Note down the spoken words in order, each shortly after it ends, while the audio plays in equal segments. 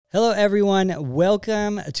Hello, everyone.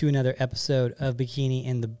 Welcome to another episode of Bikini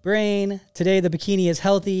in the Brain. Today, the bikini is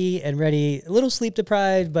healthy and ready, a little sleep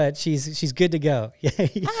deprived, but she's good to go.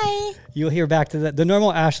 Hi. You'll hear back to the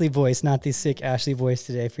normal Ashley voice, not the sick Ashley voice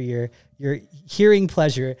today for your hearing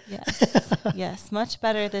pleasure. Yes, much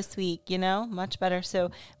better this week, much better.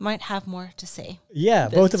 So might have more to say. Yeah,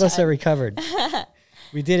 both of us are recovered.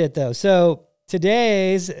 We did it, though. So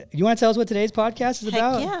you want to tell us what today's podcast is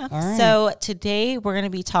about? Yeah. All right. So today we're going to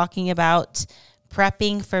be talking about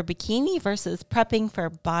prepping for bikini versus prepping for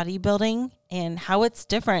bodybuilding and how it's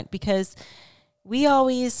different, because we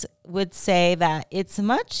always would say that it's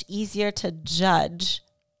much easier to judge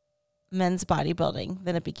men's bodybuilding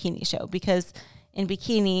than a bikini show, because in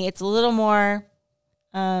bikini it's a little more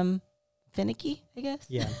finicky, I guess.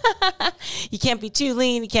 Yeah. You can't be too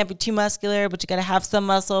lean, you can't be too muscular, but you got to have some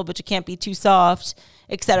muscle, but you can't be too soft,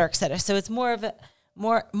 et cetera, et cetera. So it's more of an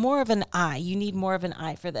eye. You need more of an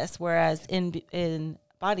eye for this. Whereas in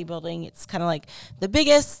bodybuilding, it's kind of like the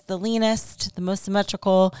biggest, the leanest, the most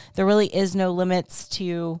symmetrical. There really is no limits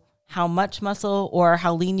to how much muscle or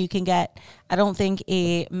how lean you can get. I don't think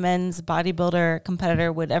a men's bodybuilder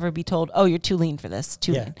competitor would ever be told, "Oh, you're too lean for this,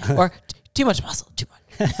 lean," or too much muscle, too much.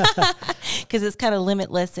 Because it's kind of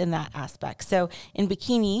limitless in that aspect. So in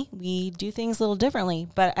bikini, we do things a little differently.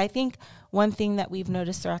 But I think one thing that we've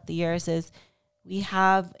noticed throughout the years is we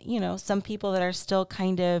have, some people that are still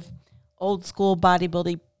kind of old school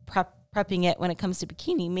bodybuilding prepping it when it comes to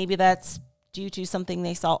bikini. Maybe that's due to something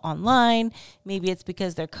they saw online. Maybe it's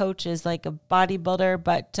because their coach is like a bodybuilder,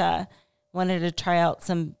 but wanted to try out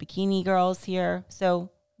some bikini girls here.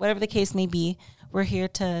 So whatever the case may be, we're here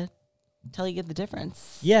to tell you the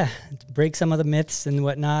difference. Yeah, break some of the myths and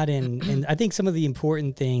whatnot, and I think some of the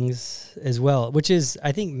important things as well, which is,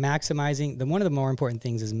 I think, maximizing, one of the more important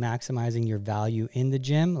things is maximizing your value in the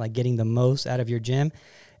gym, like getting the most out of your gym.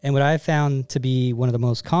 And what I found to be one of the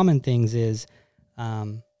most common things is,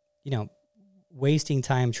 wasting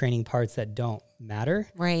time training parts that don't matter.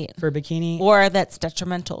 Right. For bikini. Or that's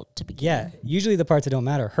detrimental to bikini. Yeah, usually the parts that don't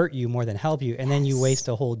matter hurt you more than help you, and then you waste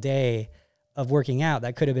a whole day of working out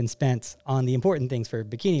that could have been spent on the important things for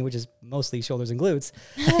bikini, which is mostly shoulders and glutes.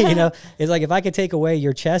 It's like, if I could take away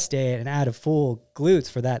your chest day and add a full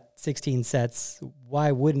glutes for that 16 sets,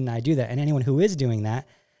 why wouldn't I do that? And anyone who is doing that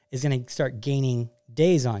is going to start gaining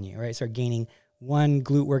days on you, right? Start gaining one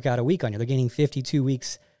glute workout a week on you. They're gaining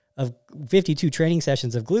 52 training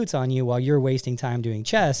sessions of glutes on you while you're wasting time doing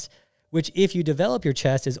chest, which, if you develop your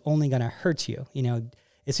chest, is only going to hurt you.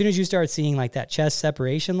 As soon as you start seeing like that chest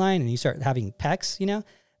separation line and you start having pecs,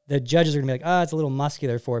 the judges are gonna be like, "Oh, it's a little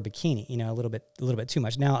muscular for a bikini, a little bit too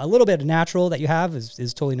much." Now, a little bit of natural that you have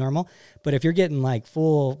is totally normal, but if you're getting like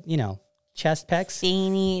full, chest pecs,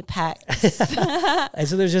 veiny pecs, and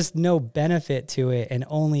so there's just no benefit to it and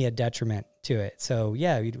only a detriment to it. So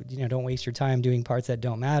yeah, don't waste your time doing parts that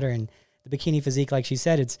don't matter. And the bikini physique, like she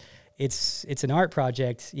said, it's an art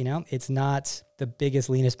project. It's not the biggest,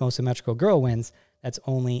 leanest, most symmetrical girl wins. That's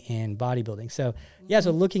only in bodybuilding. So yeah,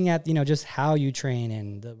 so looking at, just how you train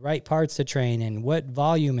and the right parts to train and what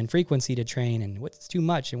volume and frequency to train and what's too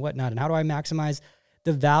much and whatnot, and how do I maximize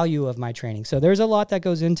the value of my training. So there's a lot that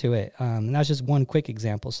goes into it. And that's just one quick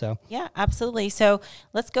example. So yeah, absolutely. So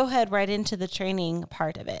let's go ahead right into the training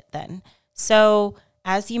part of it then. So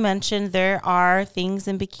as you mentioned, there are things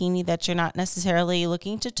in bikini that you're not necessarily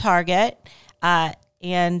looking to target.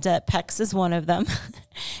 And pecs is one of them.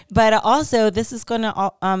 But also, this is going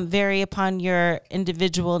to vary upon your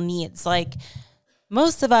individual needs. Like,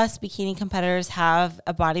 most of us bikini competitors have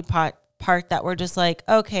a body part that we're just like,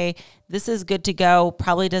 okay, this is good to go,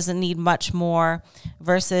 probably doesn't need much more,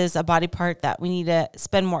 versus a body part that we need to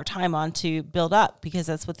spend more time on to build up, because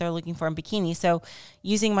that's what they're looking for in bikini. So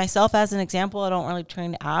using myself as an example, I don't really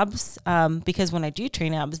train abs because when I do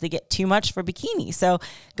train abs, they get too much for bikini. So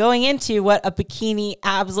going into what a bikini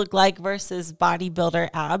abs look like versus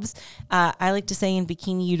bodybuilder abs, I like to say in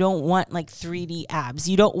bikini, you don't want like 3D abs.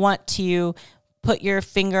 You don't want to put your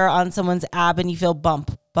finger on someone's ab and you feel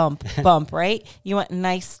bump, right? You want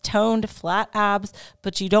nice toned flat abs,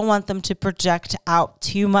 but you don't want them to project out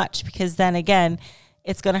too much, because then again,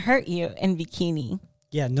 it's going to hurt you in bikini.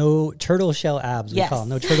 Yeah, no turtle shell abs, we call them.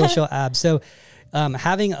 No turtle shell abs. So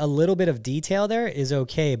having a little bit of detail there is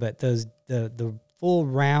okay, but the full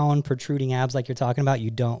round protruding abs like you're talking about, you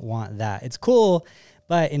don't want that. It's cool,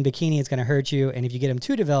 but in bikini, it's going to hurt you. And if you get them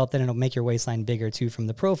too developed, then it'll make your waistline bigger too from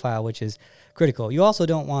the profile, which is critical. You also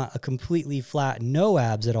don't want a completely flat, no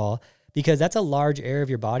abs at all, because that's a large area of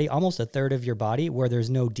your body, almost a third of your body, where there's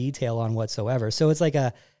no detail on whatsoever. So it's like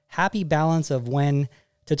a happy balance of when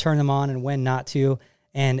to turn them on and when not to.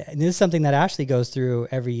 And this is something that Ashley goes through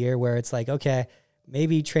every year where it's like, okay,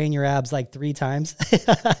 maybe train your abs like 3 times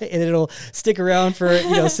and it'll stick around for,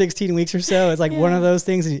 16 weeks or so. It's like one of those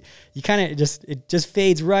things. And you kind of it just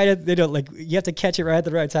fades right at, you have to catch it right at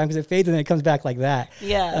the right time because it fades and then it comes back like that.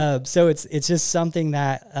 Yeah. So it's just something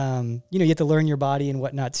that, you have to learn your body and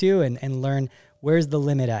whatnot too, and learn where's the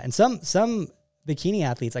limit at. And some bikini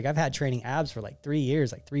athletes, like I've had training abs for like 3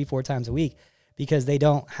 years, like 3-4 times a week because they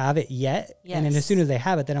don't have it yet. Yes. And then as soon as they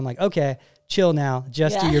have it, then I'm like, okay, chill now,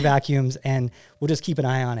 just do your vacuums and we'll just keep an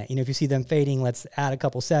eye on it. If you see them fading, let's add a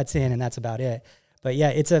couple sets in and that's about it. But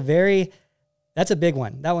yeah, that's a big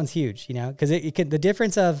one. That one's huge, because it can, the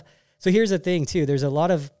difference of, so here's the thing too,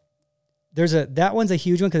 that one's a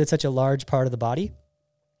huge one because it's such a large part of the body.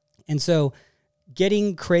 And so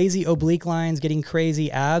getting crazy oblique lines, getting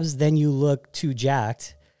crazy abs, then you look too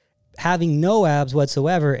jacked. Having no abs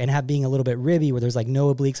whatsoever and being a little bit ribby where there's like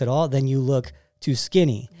no obliques at all, then you look too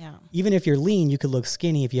skinny. Yeah. Even if you're lean, you could look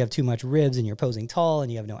skinny if you have too much ribs and you're posing tall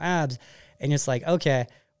and you have no abs. And it's like, okay,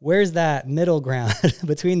 where's that middle ground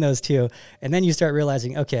between those two? And then you start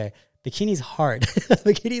realizing, okay, bikini's hard.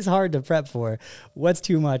 Bikini's hard to prep for. What's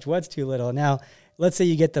too much? What's too little? Now, let's say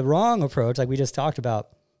you get the wrong approach, like we just talked about,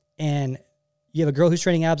 and you have a girl who's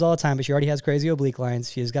training abs all the time, but she already has crazy oblique lines.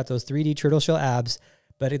 She's got those 3D turtle shell abs,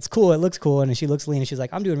 but it's cool. It looks cool. And she looks lean and she's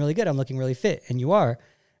like, I'm doing really good. I'm looking really fit. And you are.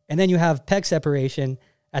 And then you have pec separation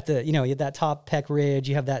at the, you have that top pec ridge,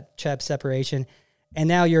 you have that chest separation. And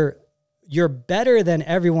now you're better than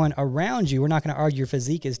everyone around you. We're not going to argue your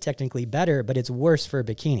physique is technically better, but it's worse for a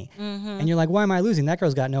bikini. Mm-hmm. And you're like, why am I losing? That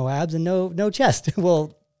girl's got no abs and no chest.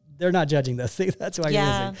 Well, they're not judging those things. That's why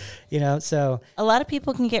you're losing, so. A lot of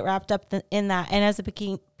people can get wrapped up in that. And as a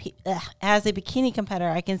bikini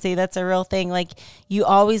competitor, I can say that's a real thing. Like you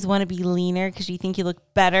always want to be leaner because you think you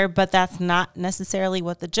look better, but that's not necessarily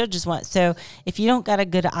what the judges want. So if you don't got a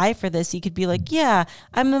good eye for this, you could be like, yeah,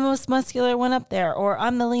 I'm the most muscular one up there, or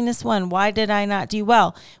I'm the leanest one. Why did I not do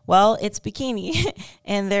well? Well, it's bikini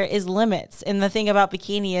and there is limits. And the thing about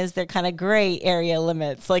bikini is they're kind of gray area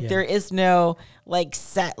limits. Like there is no like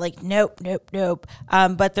set, like nope.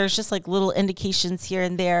 But there's just like little indications here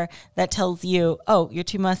and there that tells you, oh, you're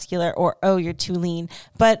too muscular, or oh, you're too lean.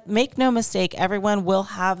 But make no mistake, everyone will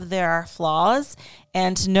have their flaws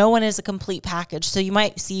and no one is a complete package. So you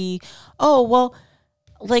might see, oh, well,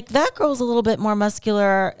 like that girl's a little bit more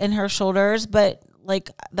muscular in her shoulders, but like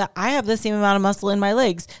that I have the same amount of muscle in my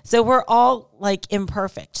legs. So we're all like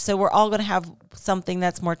imperfect. So we're all going to have something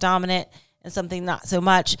that's more dominant and something not so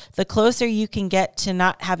much. The closer you can get to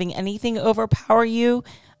not having anything overpower you,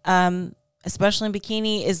 especially in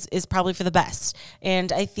bikini, is probably for the best.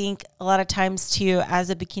 And I think a lot of times too, as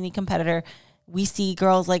a bikini competitor, we see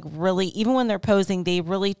girls like really, even when they're posing, they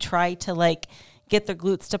really try to like get their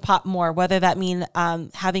glutes to pop more, whether that mean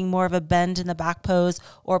having more of a bend in the back pose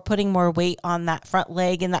or putting more weight on that front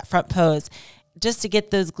leg in that front pose, just to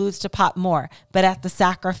get those glutes to pop more, but at the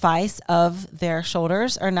sacrifice of their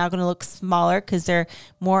shoulders are now going to look smaller because they're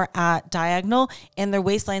more at diagonal and their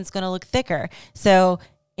waistline is going to look thicker. So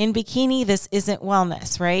in bikini, this isn't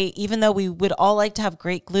wellness, right? Even though we would all like to have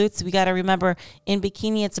great glutes, we got to remember in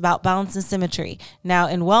bikini, it's about balance and symmetry. Now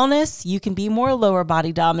in wellness, you can be more lower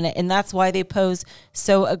body dominant, and that's why they pose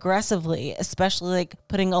so aggressively, especially like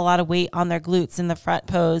putting a lot of weight on their glutes in the front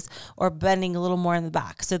pose or bending a little more in the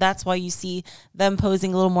back. So that's why you see them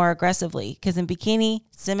posing a little more aggressively, because in bikini,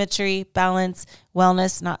 symmetry, balance,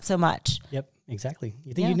 wellness, not so much. Yep, exactly.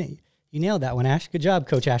 You think you nailed that one, Ash. Good job,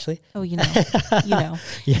 Coach Ashley. Oh, you know.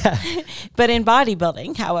 Yeah. But in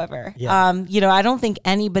bodybuilding, however, I don't think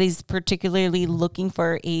anybody's particularly looking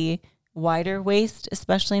for a wider waist,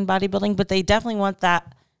 especially in bodybuilding, but they definitely want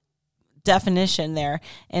that definition there.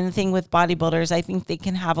 And the thing with bodybuilders, I think they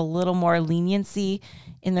can have a little more leniency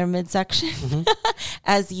in their midsection. Mm-hmm.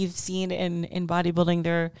 As you've seen in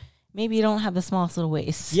bodybuilding, maybe you don't have the smallest little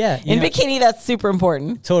waist. Yeah. In bikini, that's super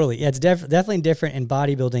important. Totally. Yeah, it's definitely different in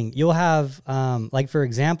bodybuilding. You'll have, like, for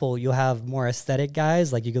example, you'll have more aesthetic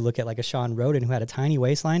guys. Like you could look at like a Sean Roden who had a tiny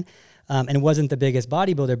waistline and wasn't the biggest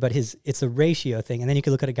bodybuilder, but it's a ratio thing. And then you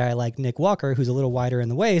could look at a guy like Nick Walker who's a little wider in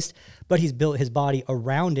the waist, but he's built his body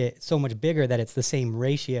around it so much bigger that it's the same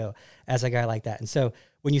ratio as a guy like that. And so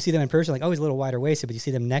when you see them in person, like, oh, he's a little wider waisted, but you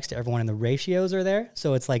see them next to everyone and the ratios are there.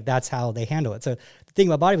 So it's like, that's how they handle it. So the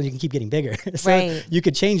thing about bodybuilding, you can keip getting bigger. So right. You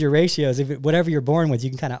could change your ratios. Whatever you're born with,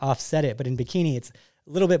 you can kind of offset it. But in bikini, it's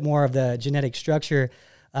a little bit more of the genetic structure.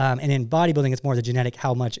 And in bodybuilding, it's more the genetic,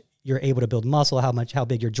 how much you're able to build muscle, how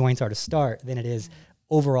big your joints are to start than it is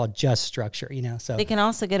overall just structure, So they can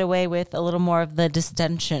also get away with a little more of the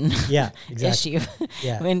distension exactly. issue.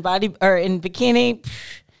 Yeah. In bikini,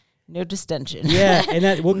 No distension. Yeah, and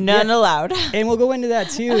that none allowed. And we'll go into that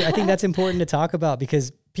too. I think that's important to talk about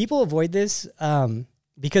because people avoid this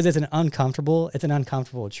because it's an uncomfortable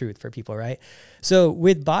truth for people, right? So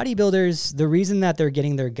with bodybuilders, the reason that they're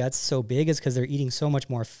getting their guts so big is because they're eating so much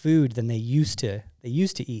more food than they used to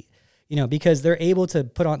eat. Because they're able to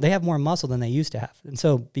they have more muscle than they used to have. And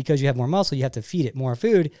so because you have more muscle, you have to feed it more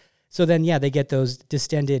food. So then, they get those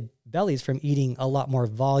distended bellies from eating a lot more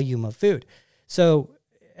volume of food. So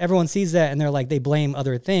everyone sees that and they're like, they blame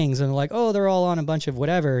other things and they're like, oh, they're all on a bunch of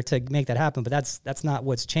whatever to make that happen. But that's not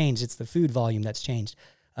what's changed. It's the food volume that's changed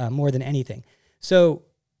more than anything. So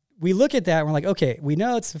we look at that and we're like, okay, we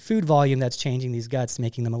know it's the food volume that's changing these guts,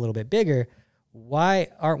 making them a little bit bigger. Why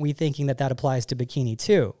aren't we thinking that applies to bikini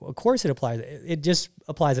too? Of course it applies. It just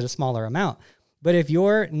applies at a smaller amount. But if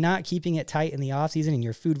you're not keeping it tight in the off season and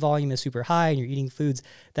your food volume is super high and you're eating foods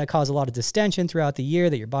that cause a lot of distension throughout the year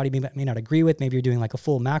that your body may not agree with, maybe you're doing like a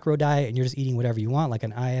full macro diet and you're just eating whatever you want, like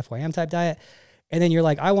an IFYM type diet. And then you're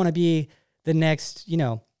like, I want to be the next,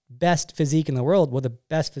 best physique in the world. Well, the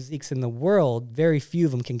best physiques in the world, very few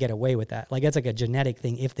of them can get away with that. Like that's like a genetic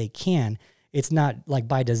thing if they can. It's not like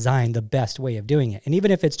by design the best way of doing it. And even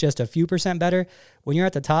if it's just a few percent better, when you're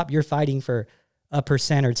at the top, you're fighting for a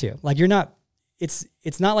percent or two. Like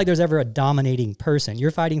it's not like there's ever a dominating person.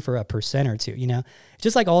 You're fighting for a percent or two,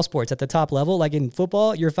 just like all sports at the top level. Like in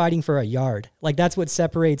football, you're fighting for a yard. Like that's what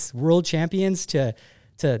separates world champions to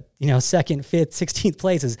second, fifth, 16th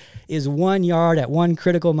place is 1 yard at one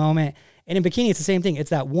critical moment. And in bikini, it's the same thing.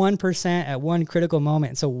 It's that 1% at one critical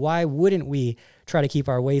moment. So why wouldn't we try to keep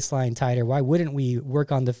our waistline tighter? Why wouldn't we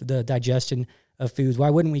work on the digestion of foods? Why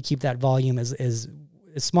wouldn't we keep that volume as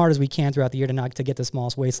smart as we can throughout the year to get the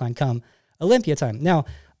smallest waistline come Olympia time? Now,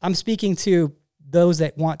 I'm speaking to those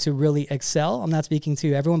that want to really excel. I'm not speaking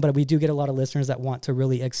to everyone, but we do get a lot of listeners that want to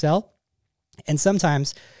really excel. And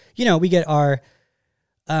sometimes, we get our,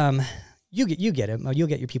 you get it. You'll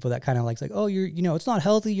get your people that kind of like, oh, it's not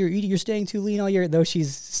healthy. You're staying too lean all year, though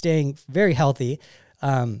she's staying very healthy.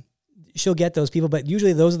 She'll get those people, but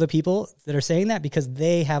usually those are the people that are saying that because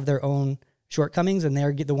they have their own shortcomings and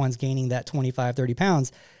they're the ones gaining that 25, 30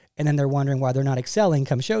 pounds. And then they're wondering why they're not excelling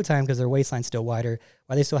come showtime because their waistline's still wider,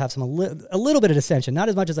 why they still have a little bit of distension, not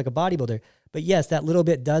as much as like a bodybuilder. But yes, that little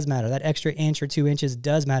bit does matter. That extra inch or 2 inches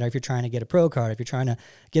does matter if you're trying to get a pro card, if you're trying to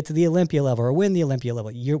get to the Olympia level or win the Olympia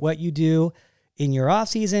level. What you do in your off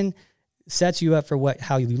season sets you up for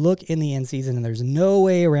how you look in the in season, and there's no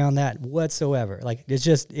way around that whatsoever. Like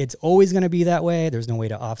it's always going to be that way. There's no way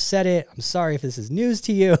to offset it. I'm sorry if this is news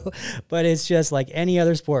to you, but it's just like any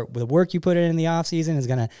other sport. The work you put in the off season is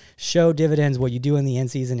going to show dividends what you do in the in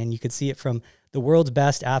season, and you could see it from the world's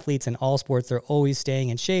best athletes in all sports. They're always staying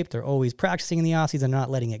in shape. They're always practicing in the off season,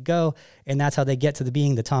 not letting it go, and that's how they get to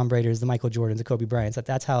being the Tom Braders, the Michael Jordans, the Kobe Bryants.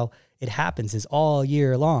 That's how it happens, is all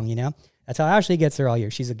year long, That's how Ashley gets there all year.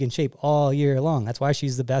 She's in shape all year long. That's why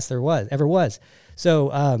she's the best there ever was.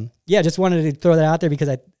 So, just wanted to throw that out there because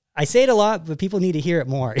I say it a lot, but people need to hear it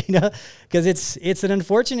more, because it's an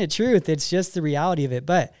unfortunate truth. It's just the reality of it.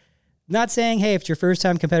 But not saying, hey, if it's your first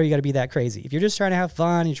time competitor, you got to be that crazy. If you're just trying to have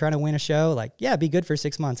fun, you're trying to win a show, be good for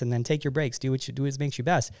 6 months and then take your breaks. Do what makes you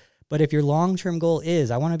best. But if your long-term goal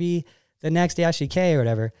is, I want to be the next Ashley K or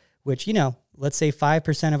whatever, which, let's say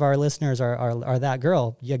 5% of our listeners are that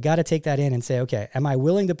girl, you got to take that in and say, okay, am I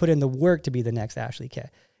willing to put in the work to be the next Ashley K?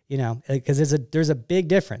 Because there's a big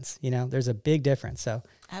difference, there's a big difference. So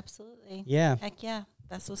absolutely. Yeah. Heck yeah.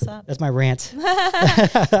 That's what's up. That's my rant. You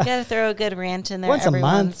gotta throw a good rant in there once a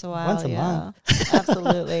month. Once a month.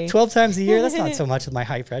 Absolutely. 12 times a year. That's not so much with my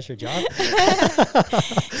high pressure job.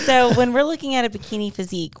 So when we're looking at a bikini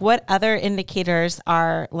physique, what other indicators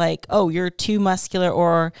are like, oh, you're too muscular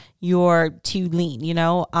or you're too lean,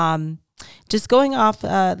 just going off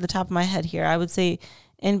the top of my head here, I would say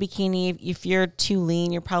in bikini, if you're too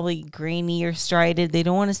lean, you're probably grainy or striated. They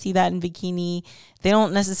don't want to see that in bikini. They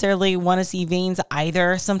don't necessarily want to see veins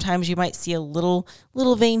either. Sometimes you might see a little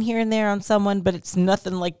vein here and there on someone, but it's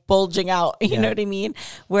nothing like bulging out. You know what I mean?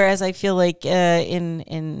 Whereas I feel like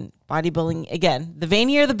in bodybuilding, again, the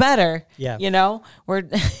veinier the better. Yeah. Where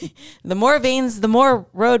the more veins, the more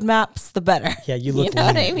road maps, the better. Yeah, you look. You know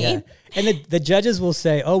what I mean? Yeah. And the judges will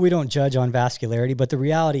say, oh, we don't judge on vascularity, but the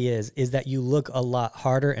reality is that you look a lot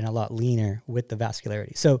harder and a lot leaner with the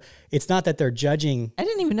vascularity. So it's not that they're judging. I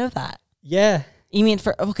didn't even know that. Yeah. You mean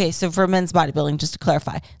so for men's bodybuilding, just to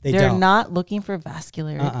clarify, they're not looking for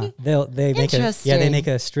vascularity. They make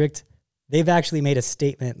a strict. They've actually made a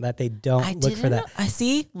statement that they don't look for that. I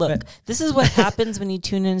see. Look, this is what happens when you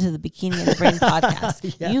tune into the Bikini and the Brain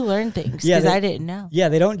podcast. Yeah. You learn things because I didn't know. Yeah,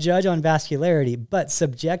 they don't judge on vascularity, but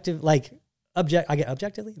subjective, like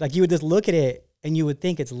objectively, like you would just look at it and you would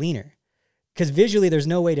think it's leaner, because visually there's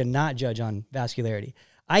no way to not judge on vascularity.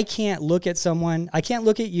 I can't look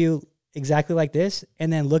at you exactly like this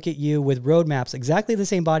and then look at you with roadmaps, exactly the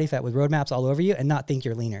same body fat with roadmaps all over you, and not think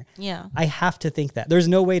you're leaner. Yeah. I have to think that. There's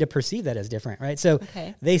no way to perceive that as different, right? So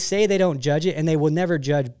they say they don't judge it, and they will never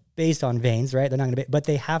judge based on veins, right? They're not going to be, but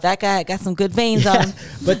they have. That guy got some good veins on him.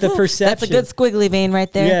 But the perception. That's a good squiggly vein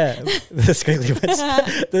right there. Yeah. The squiggly ones.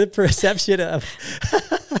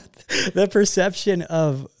 The perception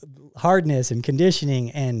of hardness and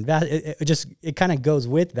conditioning and it kind of goes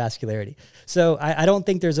with vascularity. So I don't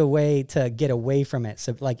think there's a way to get away from it.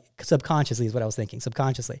 So like subconsciously is what I was thinking,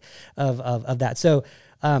 subconsciously of that. So,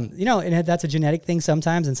 and that's a genetic thing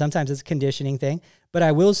sometimes, and sometimes it's a conditioning thing. But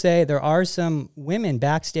I will say there are some women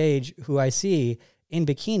backstage who I see in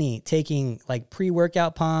bikini taking like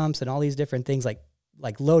pre-workout pumps and all these different things, like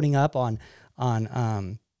loading up on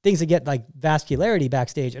things to get like vascularity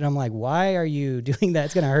backstage. And I'm like, why are you doing that?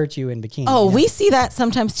 It's going to hurt you in bikini. Oh, we see that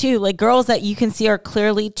sometimes too. Like girls that you can see are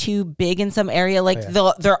clearly too big in some area. Like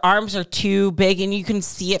their arms are too big and you can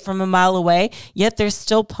see it from a mile away, yet they're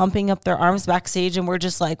still pumping up their arms backstage. And we're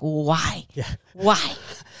just like, why? Yeah. Why?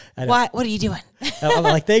 Why? What are you doing? I'm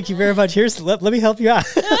like, thank you very much. Let me help you out.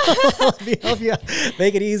 Let me help you out.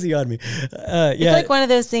 Make it easy on me. It's like one of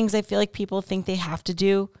those things I feel like people think they have to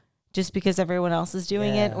do just because everyone else is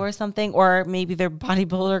doing it or something, or maybe their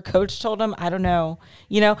bodybuilder coach told them, I don't know,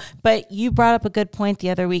 but you brought up a good point the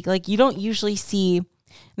other week. Like you don't usually see, I'm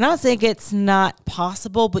not saying it's not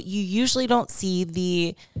possible, but you usually don't see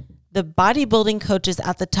the bodybuilding coaches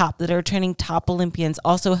at the top that are training top Olympians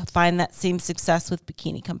also find that same success with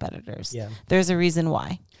bikini competitors. Yeah. There's a reason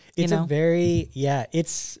why. It's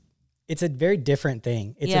a very different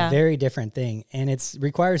thing. It's a very different thing. And it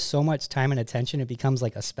requires so much time and attention. It becomes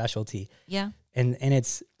like a specialty. Yeah. And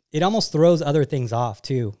it almost throws other things off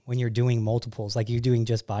too when you're doing multiples, like you're doing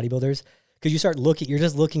just bodybuilders, because you're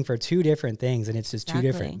just looking for two different things, and it's just two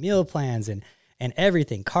different meal plans and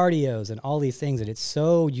everything, cardios and all these things. And it's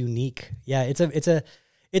so unique. Yeah.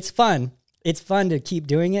 It's fun. It's fun to keep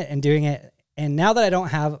doing it and doing it. And now that I don't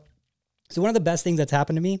have, so one of the best things that's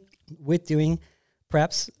happened to me with doing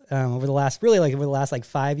preps over the last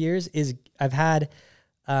 5 years is I've had,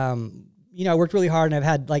 I worked really hard, and I've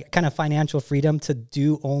had like kind of financial freedom to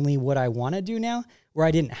do only what I want to do now, where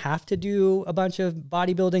I didn't have to do a bunch of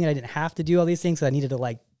bodybuilding and I didn't have to do all these things. So I needed to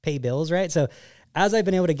like pay bills. Right. So as I've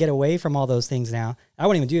been able to get away from all those things now, I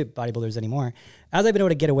won't even do bodybuilders anymore. As I've been able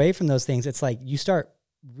to get away from those things, it's like you start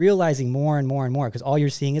realizing more and more and more, because all you're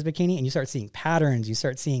seeing is bikini, and you start seeing patterns. You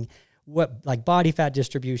start seeing what like body fat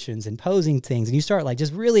distributions and posing things. And you start like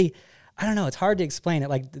just really, I don't know, it's hard to explain it.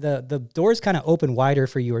 Like the doors kind of open wider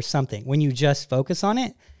for you or something when you just focus on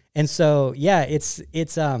it. And so, yeah, it's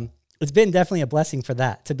been definitely a blessing for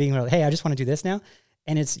that, to being like, hey, I just want to do this now.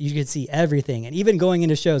 And you can see everything. And even going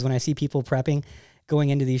into shows, when I see people prepping, going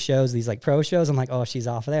into these shows, these like pro shows, I'm like, oh, she's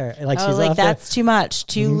off there. Like, she's like, that's there. Too much,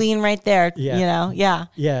 too lean right there. Yeah.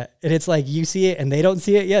 Yeah. And it's like, you see it and they don't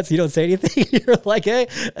see it yet. So you don't say anything. You're like, hey,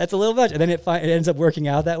 that's a little much. And then it ends up working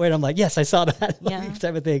out that way. And I'm like, yes, I saw that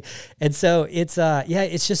type of thing. And so it's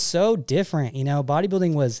just so different.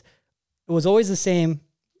 Bodybuilding was always the same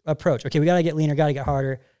approach. Okay, we got to get leaner, got to get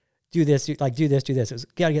harder. Do this. It was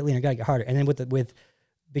got to get leaner, got to get harder. And then with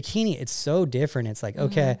bikini, it's so different. It's like,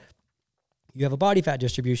 okay, you have a body fat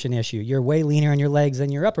distribution issue. You're way leaner on your legs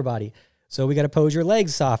than your upper body. So we got to pose your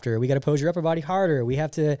legs softer. We got to pose your upper body harder. We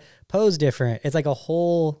have to pose different. It's like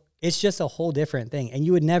it's just a whole different thing. And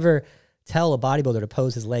you would never tell a bodybuilder to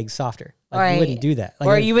pose his legs softer. Like, you wouldn't do that. Like,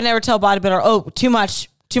 or you would never tell a bodybuilder, oh, too much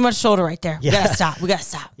shoulder right there. Yeah. We got to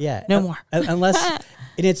stop. Yeah. No more. Unless...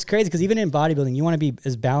 And it's crazy because even in bodybuilding, you want to be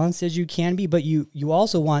as balanced as you can be, but you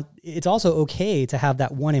also it's also okay to have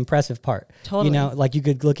that one impressive part. Totally. Like you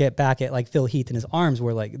could look back at like Phil Heath, and his arms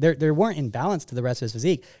were like, they weren't in balance to the rest of his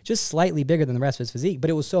physique, just slightly bigger than the rest of his physique, but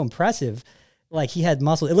it was so impressive. Like he had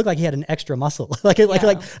muscle. It looked like he had an extra muscle. like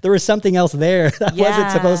there was something else there that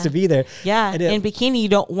wasn't supposed to be there. Yeah. In bikini, you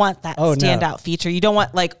don't want that standout feature. You don't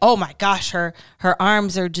want like, oh my gosh, her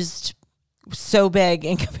arms are just so big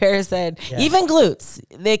in comparison. Even glutes,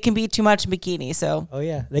 they can be too much in bikini. So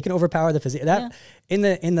they can overpower the physique. In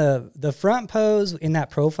the front pose, in that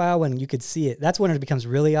profile, when you could see it, that's when it becomes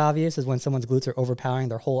really obvious, is when someone's glutes are overpowering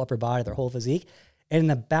their whole upper body, their whole physique. And in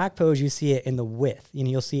the back pose, you see it in the width.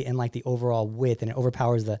 You'll see it in like the overall width, and it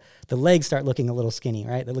overpowers the legs start looking a little skinny,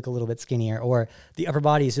 right? They look a little bit skinnier, or the upper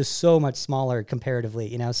body is just so much smaller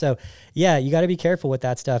comparatively, So yeah, you got to be careful with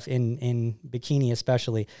that stuff in bikini,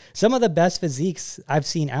 especially. Some of the best physiques I've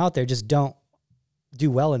seen out there just don't do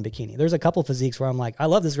well in bikini. There's a couple physiques where I'm like, I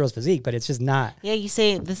love this girl's physique, but it's just not. Yeah, you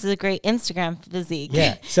say this is a great Instagram physique.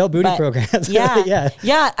 Yeah, sell booty programs.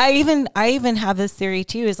 Yeah. I even have this theory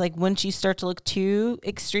too. Is like once you start to look too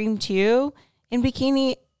extreme too in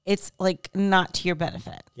bikini, it's like not to your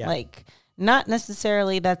benefit. Yeah. Like not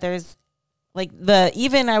necessarily that there's like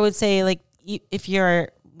even I would say like if your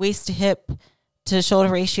waist to hip to shoulder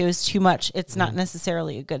ratio is too much, it's not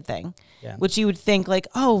necessarily a good thing. Yeah. Which you would think like,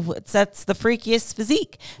 oh, that's the freakiest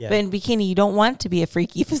physique. Yeah. But in bikini, you don't want to be a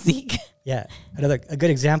freaky physique. Yeah. A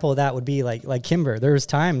good example of that would be like Kimber. There was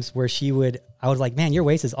times where I was like, man, your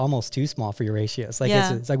waist is almost too small for your ratios. Like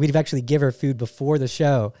it's like we'd actually give her food before the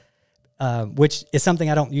show, which is something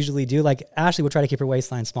I don't usually do. Like Ashley will try to keep her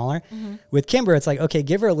waistline smaller. Mm-hmm. With Kimber, it's like, okay,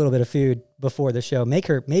 give her a little bit of food before the show. Make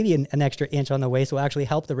her maybe an extra inch on the waist will actually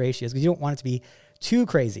help the ratios because you don't want it to be too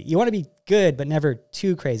crazy. You want to be good, but never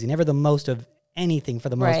too crazy. Never the most of anything for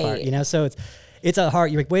the most part, you know? So it's a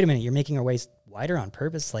hard, you're like, wait a minute, you're making her waist wider on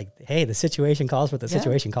purpose. Like, hey, the situation calls for what the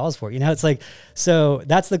situation calls for, you know? It's like, so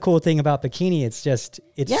that's the cool thing about bikini. It's just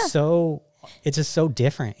so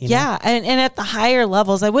different. You know? And at the higher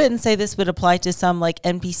levels, I wouldn't say this would apply to some like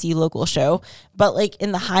NPC local show, but like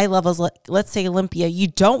in the high levels, let's say Olympia, you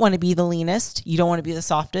don't want to be the leanest. You don't want to be the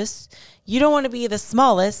softest. You don't want to be the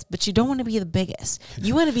smallest, but you don't want to be the biggest.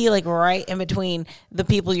 You want to be like right in between the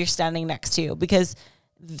people you're standing next to, because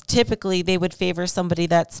typically they would favor somebody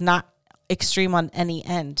that's not extreme on any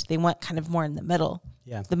end. They want kind of more in the middle.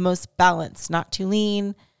 Yeah. The most balanced, not too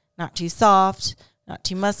lean, not too soft, not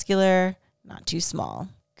too muscular, not too small.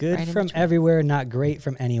 Good right from everywhere, not great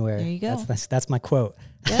from anywhere. There you go. That's my quote.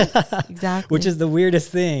 Yes, exactly. Which is the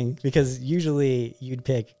weirdest thing, because usually you'd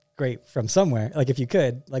pick great from somewhere. Like if you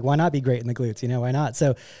could, like why not be great in the glutes? You know, why not?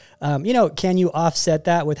 So, can you offset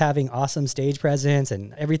that with having awesome stage presence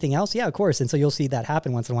and everything else? Yeah, of course. And so you'll see that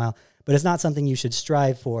happen once in a while, but it's not something you should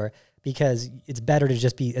strive for, because it's better to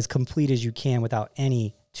just be as complete as you can without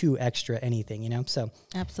any too extra anything, you know? So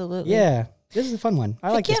absolutely. Yeah. This is a fun one.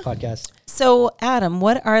 I like this podcast. So, Adam,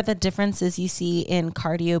 what are the differences you see in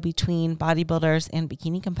cardio between bodybuilders and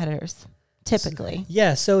bikini competitors, typically?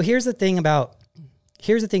 So here's the thing about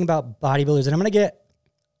bodybuilders, and I'm going to get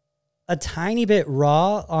a tiny bit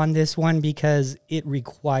raw on this one because it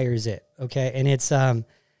requires it, okay? And it's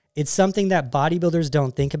something that bodybuilders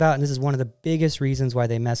don't think about, and this is one of the biggest reasons why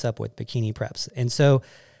they mess up with bikini preps. And so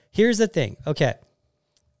here's the thing, okay?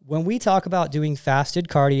 When we talk about doing fasted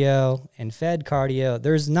cardio and fed cardio,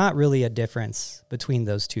 there's not really a difference between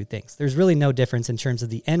those two things. There's really no difference in terms of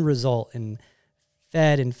the end result in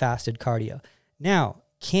fed and fasted cardio. Now,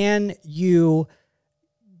 can you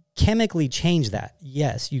chemically change that?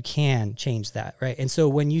 Yes, you can change that, right? And so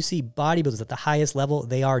when you see bodybuilders at the highest level,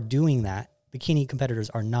 they are doing that. Bikini competitors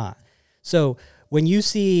are not. So when you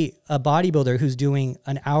see a bodybuilder who's doing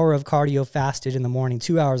an hour of cardio fasted in the morning,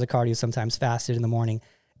 2 hours of cardio sometimes fasted in the morning,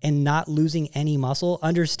 and not losing any muscle,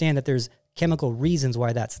 understand that there's chemical reasons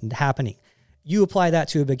why that's happening. You apply that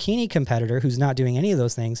to a bikini competitor who's not doing any of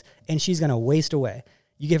those things, and she's going to waste away.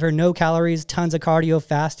 You give her no calories, tons of cardio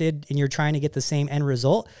fasted, and you're trying to get the same end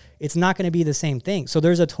result, it's not going to be the same thing. So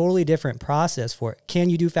there's a totally different process for it. Can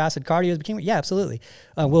you do fasted cardio as bikini? Yeah, absolutely.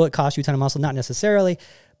 Will it cost you a ton of muscle? Not necessarily.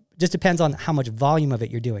 Just depends on how much volume of it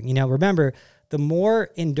you're doing. You know, remember, the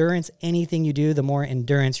more endurance anything you do, the more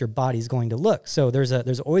endurance your body's going to look. So there's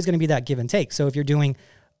always going to be that give and take. So if you're doing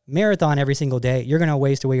marathon every single day, you're going to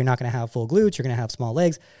waste away. You're not going to have full glutes. You're going to have small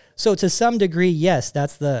legs. So to some degree, yes,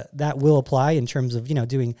 that will apply in terms of,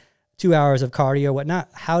 doing 2 hours of cardio, whatnot.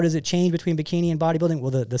 How does it change between bikini and bodybuilding?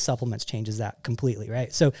 Well, the supplements changes that completely,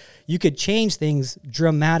 right? So you could change things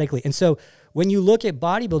dramatically. And so when you look at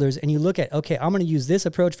bodybuilders and you look at, okay, I'm going to use this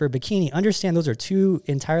approach for bikini, understand those are two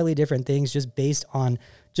entirely different things just based on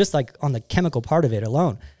on the chemical part of it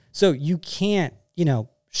alone. So you can't,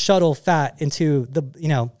 shuttle fat into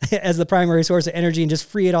as the primary source of energy and just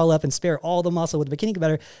free it all up and spare all the muscle with the bikini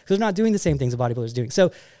competitor, because they're not doing the same things a bodybuilder is doing.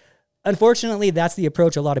 So unfortunately, that's the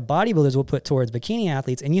approach a lot of bodybuilders will put towards bikini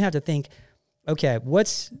athletes. And you have to think, okay,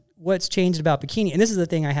 what's changed about bikini? And this is the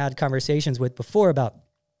thing I had conversations with before about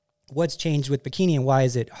what's changed with bikini and why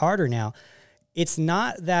is it harder now. It's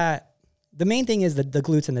not that. The main thing is the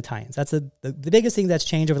glutes and the tie-ins. That's the biggest thing that's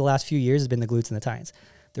changed over the last few years has been the glutes and the tie-ins.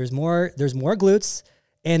 There's more glutes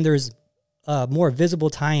and there's more visible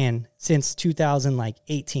tie-in since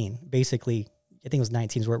 2018. Basically, I think it was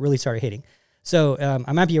 19 is where it really started hitting. So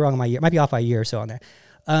I might be wrong on my year. I might be off by a year or so on there.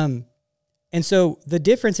 And so the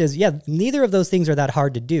difference is, neither of those things are that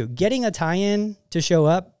hard to do. Getting a tie-in to show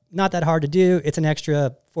up, not that hard to do. It's an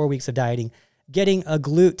extra 4 weeks of dieting. Getting a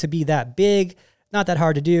glute to be that big, not that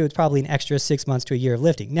hard to do. It's probably an extra 6 months to a year of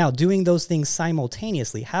lifting. Now, doing those things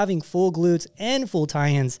simultaneously, having full glutes and full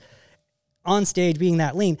tie-ins on stage, being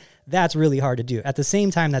that lean, that's really hard to do. At the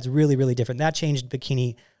same time, that's really, really different. That changed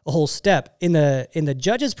bikini a whole step. In the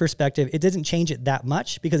judge's perspective, it doesn't change it that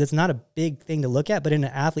much because it's not a big thing to look at, but in an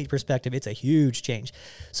athlete perspective, it's a huge change.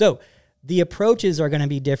 So the approaches are going to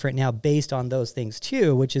be different now based on those things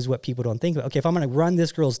too, which is what people don't think about. Okay, if I'm going to run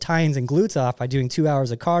this girl's tie-ins and glutes off by doing 2 hours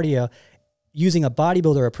of cardio using a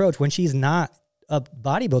bodybuilder approach when she's not a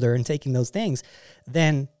bodybuilder and taking those things,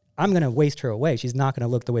 then I'm going to waste her away. She's not going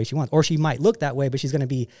to look the way she wants. Or she might look that way, but she's going to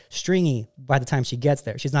be stringy by the time she gets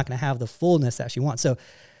there. She's not going to have the fullness that she wants. So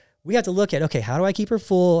we have to look at, okay, how do I keep her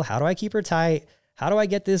full? How do I keep her tight? How do I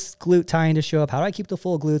get this glute tie-in to show up? How do I keep the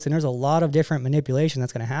full glutes? And there's a lot of different manipulation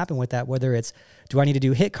that's going to happen with that, whether it's, do I need to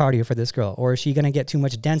do HIIT cardio for this girl? Or is she going to get too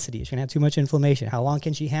much density? Is she going to have too much inflammation? How long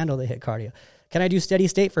can she handle the HIIT cardio? Can I do steady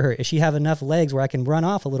state for her? Does she have enough legs where I can run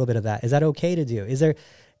off a little bit of that? Is that okay to do?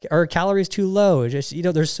 Are calories too low? Just,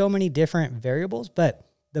 there's so many different variables, but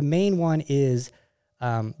the main one is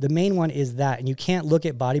that, and you can't look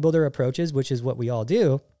at bodybuilder approaches, which is what we all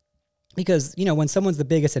do, because, when someone's the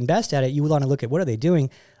biggest and best at it, you want to look at what are they doing?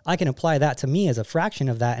 I can apply that to me as a fraction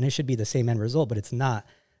of that, and it should be the same end result, but it's not.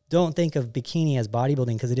 Don't think of bikini as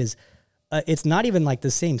bodybuilding because it is. It's not even like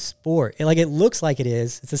the same sport. It looks like it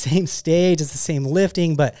is. It's the same stage. It's the same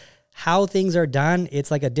lifting, but how things are done,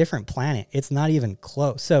 it's like a different planet. It's not even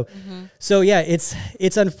close. So yeah, it's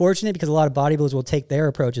unfortunate because a lot of bodybuilders will take their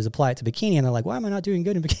approaches, apply it to bikini, and they're like, why am I not doing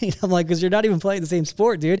good in bikini? I'm like, because you're not even playing the same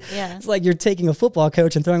sport, dude. Yeah. It's like you're taking a football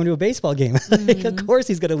coach and throwing him to a baseball game. Of course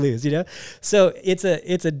he's going to lose, So it's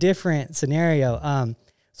a different scenario.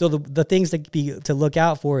 So the things to look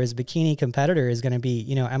out for is bikini competitor is going to be,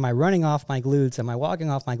 am I running off my glutes? Am I walking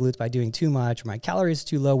off my glutes by doing too much? Are my calories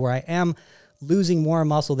too low where I am losing more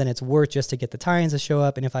muscle than it's worth just to get the tie-ins to show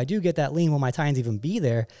up? And if I do get that lean, will my tie-ins even be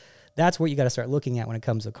there? That's what you got to start looking at when it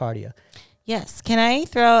comes to cardio. Yes. Can I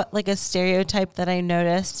throw out like a stereotype that I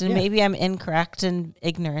noticed? And maybe I'm incorrect and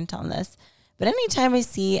ignorant on this. But anytime I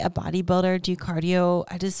see a bodybuilder do cardio,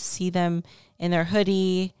 I just see them in their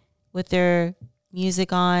hoodie with their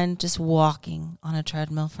music on, just walking on a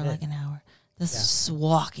treadmill for like an hour. Just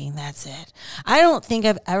walking, that's it. I don't think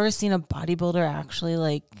I've ever seen a bodybuilder actually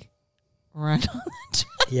like run on the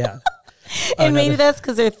treadmill. Yeah. And maybe that's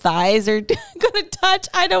because their thighs are going to touch.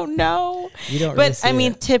 I don't know. You don't really see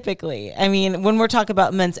it. Typically, when we're talking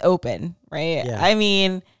about men's open, right?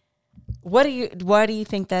 Yeah. Why do you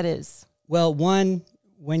think that is? Well, when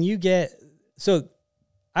you get, so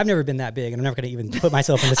I've never been that big, and I'm never going to even put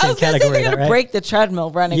myself in the same category. They're going to break the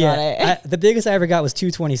treadmill running on it. The biggest I ever got was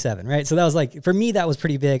 227, right? So that was like, for me, that was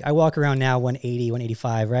pretty big. I walk around now 180,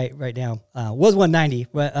 185, right now. Was 190,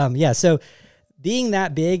 but yeah. So being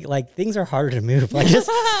that big, like things are harder to move. Like just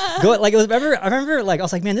go, like I remember like, I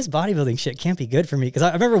was like, man, this bodybuilding shit can't be good for me. Cause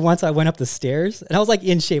I remember once I went up the stairs and I was like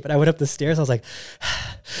in shape, and I went up the stairs. I was like,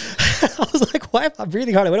 why am I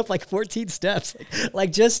breathing hard? I went up like 14 steps.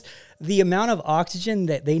 Like just the amount of oxygen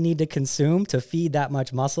that they need to consume to feed that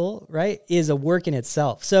much muscle, right, is a work in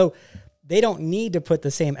itself. So they don't need to put the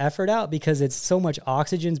same effort out because it's so much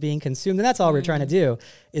oxygen's being consumed. And that's all we're trying to do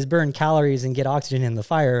is burn calories and get oxygen in the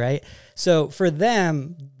fire, right? So for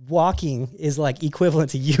them, walking is like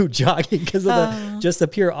equivalent to you jogging because of just the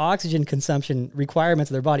pure oxygen consumption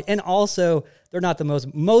requirements of their body. And also they're not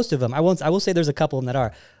most of them, I will say there's a couple of them that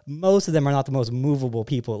are, most of them are not the most movable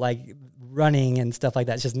people, like running and stuff like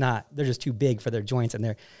that. It's just not, they're just too big for their joints, and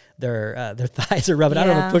their thighs are rubbing. I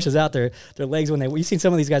don't know if it pushes out their legs when you've seen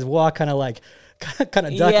some of these guys walk kind of duck walk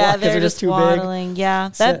because they're just too waddling. Big. Yeah,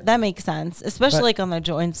 that makes sense, especially like on their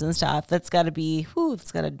joints and stuff. That's got to be,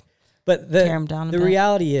 it's got to. But tear them down. The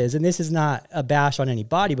reality is, and this is not a bash on any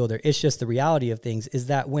bodybuilder, it's just the reality of things, is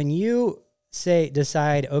that when you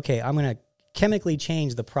decide, okay, I'm going to chemically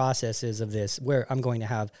change the processes of this, where I'm going to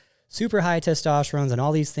have super high testosterone and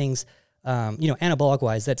all these things, anabolic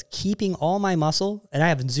wise, that's keeping all my muscle, and I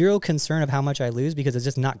have zero concern of how much I lose because it's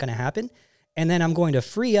just not going to happen. And then I'm going to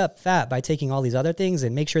free up fat by taking all these other things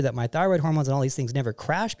and make sure that my thyroid hormones and all these things never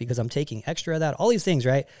crash because I'm taking extra of that, all these things,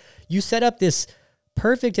 right? You set up this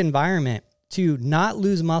perfect environment to not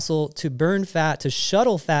lose muscle, to burn fat, to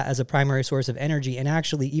shuttle fat as a primary source of energy, and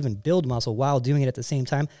actually even build muscle while doing it at the same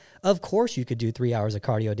time. Of course you could do 3 hours of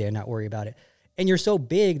cardio a day and not worry about it. And you're so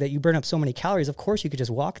big that you burn up so many calories. Of course you could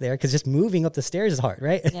just walk there because just moving up the stairs is hard,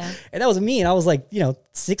 right? Yeah. And that was me. And I was like,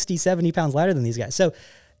 60, 70 pounds lighter than these guys. So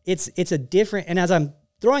it's a different, and as I'm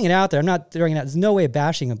throwing it out there, I'm not throwing it out, there's no way of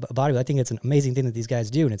bashing a bodybuilder. I think it's an amazing thing that these guys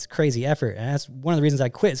do, and it's crazy effort. And that's one of the reasons I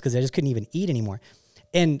quit, is because I just couldn't even eat anymore.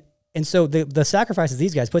 And And so the sacrifices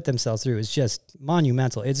these guys put themselves through is just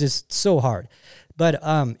monumental. It's just so hard. But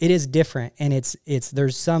it is different. And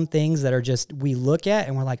there's some things that are just, we look at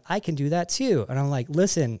and we're like, I can do that too. And I'm like,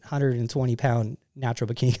 listen, 120 pound natural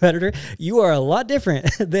bikini competitor, you are a lot different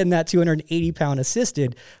than that 280 pound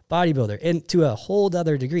assisted bodybuilder. And to a whole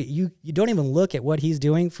other degree, you don't even look at what he's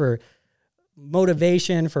doing for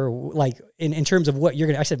motivation, for like in terms of what you're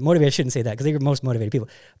going to, I said motivate, I shouldn't say that because they're the most motivated people,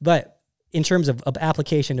 but in terms of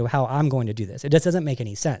application to how I'm going to do this, it just doesn't make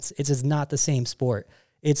any sense. It's just not the same sport.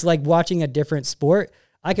 It's like watching a different sport.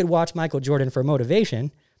 I could watch Michael Jordan for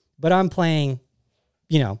motivation, but I'm playing,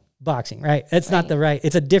 boxing, right? It's not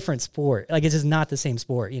it's a different sport. Like it's just not the same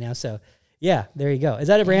sport, So yeah, there you go. Is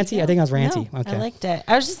that a ranty? I think I was ranty. No, okay. I liked it.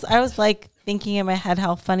 I was like thinking in my head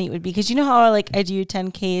how funny it would be. Because you know how I do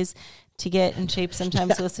 10Ks to get in shape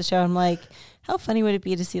sometimes goes to show. I'm like, how funny would it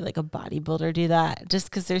be to see like a bodybuilder do that?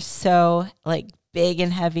 Just because they're so like big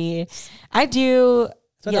and heavy. I do.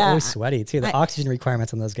 So they're always sweaty too. The oxygen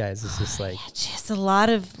requirements on those guys is just like just a lot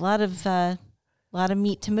of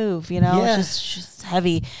meat to move. It's just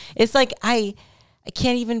heavy. It's like I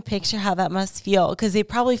can't even picture how that must feel because they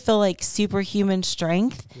probably feel like superhuman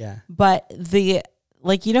strength. Yeah. But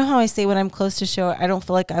how I say when I'm close to show, I don't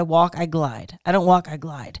feel like I walk, I glide. I don't walk, I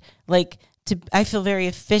glide. I feel very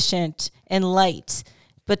efficient and light,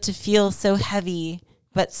 but to feel so heavy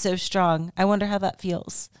but so strong, I wonder how that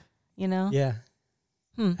feels. Yeah.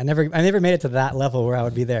 I never made it to that level where I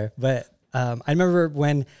would be there, but I remember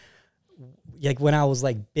when I was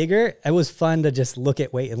like bigger, it was fun to just look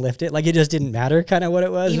at weight and lift it. Like it just didn't matter kind of what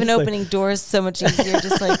it was. Even opening doors so much easier,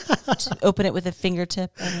 just like to open it with a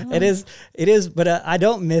fingertip. It is, but I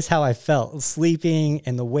don't miss how I felt sleeping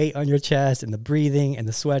and the weight on your chest and the breathing and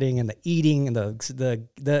the sweating and the eating and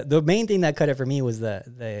the main thing that cut it for me was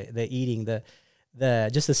the eating,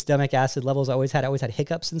 just the stomach acid levels I always had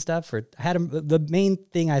hiccups and stuff. The main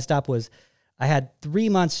thing I stopped was I had 3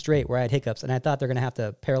 months straight where I had hiccups, and I thought they're gonna have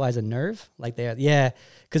to paralyze a nerve,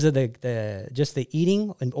 because of the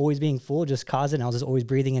eating and always being full just caused it. And I was just always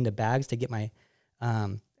breathing into bags to get my, I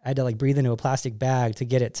had to like breathe into a plastic bag to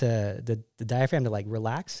get it to the diaphragm to like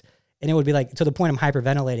relax, and it would be like to the point I'm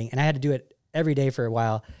hyperventilating, and I had to do it every day for a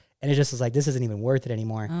while, and it just was like this isn't even worth it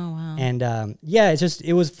anymore. Oh wow! And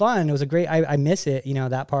it was fun. It was a great. I miss it,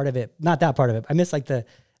 that part of it. Not that part of it. I miss like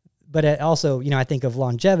but it also, I think of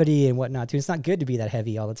longevity and whatnot too. It's not good to be that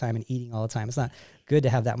heavy all the time and eating all the time. It's not good to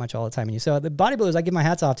have that much all the time in you. So the bodybuilders, I give my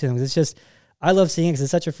hats off to them because it's just, I love seeing it because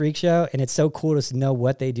it's such a freak show and it's so cool to know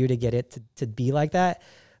what they do to get it to be like that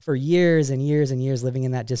for years and years and years living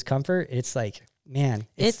in that discomfort. It's like, man.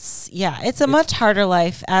 It's a much harder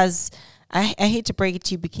life as I hate to break it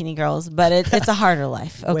to you bikini girls, but it's a harder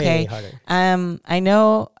life. Okay. Way harder. I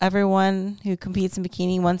know everyone who competes in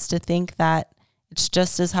bikini wants to think that it's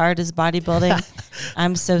just as hard as bodybuilding.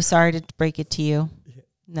 I'm so sorry to break it to you.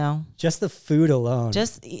 No. Just the food alone.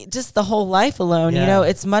 Just the whole life alone. Yeah.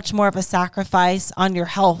 It's much more of a sacrifice on your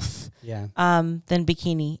health than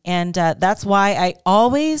bikini. And that's why I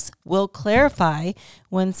always will clarify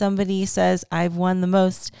when somebody says I've won the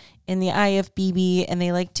most in the IFBB and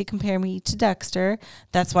they like to compare me to Dexter.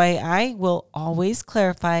 That's why I will always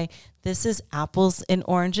clarify this is apples and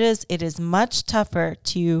oranges. It is much tougher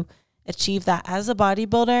to achieve that as a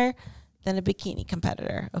bodybuilder than a bikini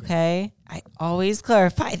competitor. Okay. I always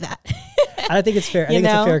clarify that. I think it's fair. I think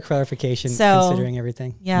it's a fair clarification considering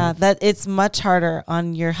everything. Yeah. That it's much harder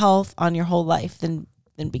on your health, on your whole life than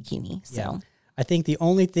bikini. So I think the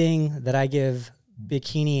only thing that I give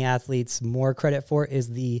bikini athletes more credit for is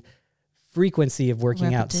the frequency of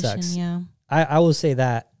working out sucks. Yeah. I will say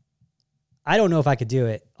that I don't know if I could do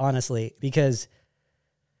it, honestly, because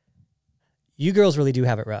you girls really do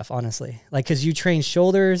have it rough, honestly. Like, because you train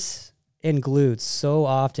shoulders and glutes so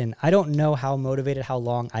often. I don't know how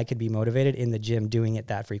long I could be motivated in the gym doing it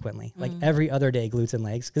that frequently. Like every other day, glutes and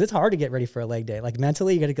legs. Because it's hard to get ready for a leg day. Like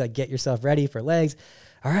mentally, you got to like get yourself ready for legs.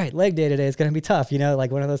 All right, leg day today is going to be tough,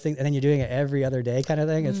 like one of those things. And then you're doing it every other day kind of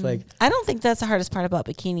thing. It's like, I don't think that's the hardest part about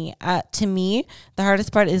bikini. To me, the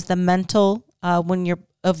hardest part is the mental when you're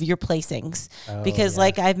of your placings. Because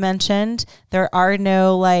like I've mentioned, there are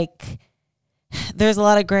no there's a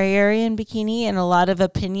lot of gray area in bikini and a lot of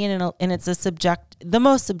opinion and it's the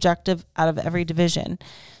most subjective out of every division.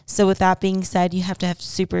 So with that being said, you have to have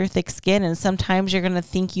super thick skin and sometimes you're going to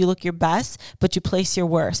think you look your best, but you place your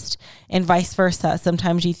worst and vice versa.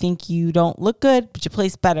 Sometimes you think you don't look good, but you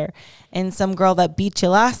place better. And some girl that beat you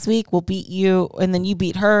last week will beat you and then you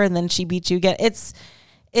beat her and then she beat you again.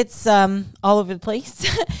 It's all over the place.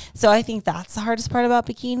 So I think that's the hardest part about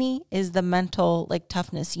bikini is the mental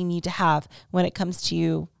toughness you need to have when it comes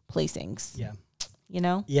to placings. Yeah.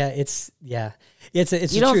 Yeah, it's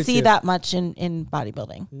you don't see that much in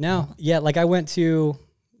bodybuilding. No. Yeah. Like I went to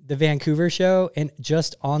the Vancouver show and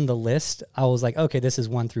just on the list, I was like, okay, this is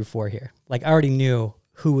 1 through 4 here. Like I already knew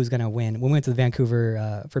who was going to win. When we went to the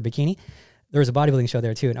Vancouver for Bikini, there was a bodybuilding show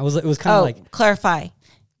there too. And it was kind of like. Clarify.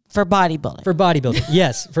 For bodybuilding. For bodybuilding.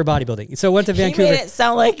 Yes, for bodybuilding. So I went to Vancouver. You made it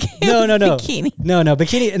sound like no. Bikini. No,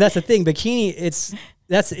 Bikini. And that's the thing. Bikini,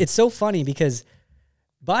 it's so funny because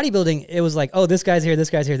bodybuilding, it was like, oh, this guy's here, this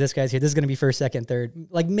guy's here, this guy's here. This is going to be first, second, third,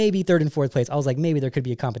 like maybe third and fourth place. I was like, maybe there could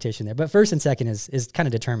be a competition there. But first and second is kind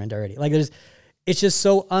of determined already. Like it's just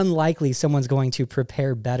so unlikely someone's going to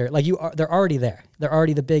prepare better. Like they're already there. They're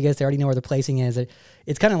already the biggest. They already know where the placing is.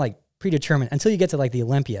 It's kind of like predetermined until you get to like the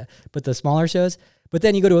Olympia, but the smaller shows. But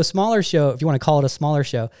then you go to a smaller show, if you want to call it a smaller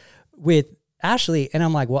show, with Ashley, and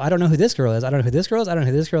I'm like, well, I don't know who this girl is. I don't know who this girl is. I don't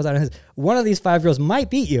know who this girl is. I don't know who one of these 5 girls might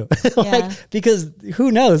beat you. Because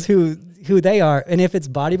who knows who they are. And if it's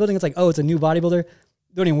bodybuilding, it's like, oh, it's a new bodybuilder.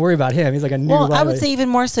 Don't even worry about him. He's like a new bodybuilder. Well, I would say even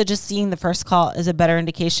more so just seeing the first call is a better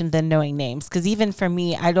indication than knowing names. Because even for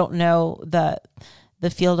me, I don't know the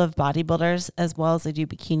field of bodybuilders as well as I do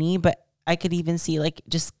bikini, but I could even see like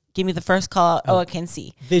just give me the first call out. Oh, I can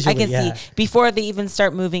see. Visually, I can see before they even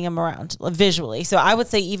start moving them around visually. So I would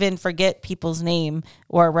say even forget people's name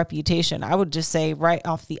or reputation. I would just say right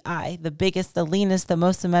off the eye, the biggest, the leanest, the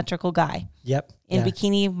most symmetrical guy. Yep. In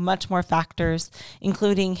bikini, much more factors,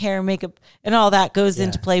 including hair, makeup, and all that goes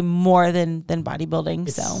into play more than bodybuilding.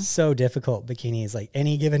 It's so difficult. Bikini is like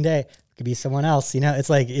any given day, it could be someone else. It's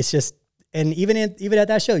like, it's just, and even at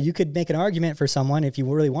that show, you could make an argument for someone if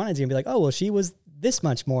you really wanted to and be like, oh, well, she was this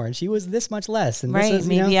much more and she was this much less. And right. This was,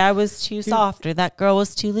 maybe I was too soft, or that girl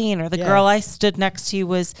was too lean, or the girl I stood next to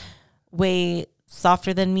was way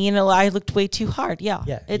softer than me and I looked way too hard. Yeah.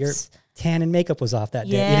 It's your tan and makeup was off that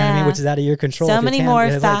day. You know what I mean? Which is out of your control. So many more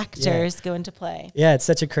factors go into play. Yeah. It's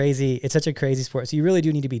such a crazy sport. So you really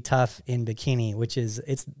do need to be tough in bikini, which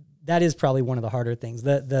that is probably one of the harder things.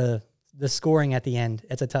 The scoring at the end,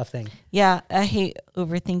 it's a tough thing. Yeah, I hate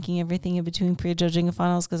overthinking everything in between prejudging and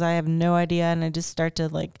finals because I have no idea, and I just start to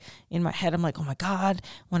like in my head. I'm like, oh my god,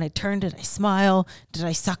 when I turned, did I smile? Did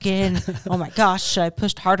I suck in? Oh my gosh, should I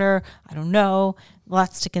pushed harder? I don't know.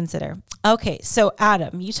 Lots to consider. Okay, so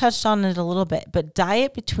Adam, you touched on it a little bit, but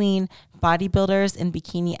diet between bodybuilders and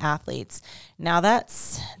bikini athletes. Now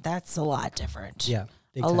that's a lot different. Yeah,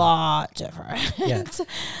 a lot different. Yeah,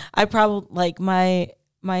 I probably like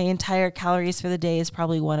my entire calories for the day is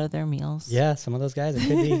probably one of their meals. Yeah, some of those guys, it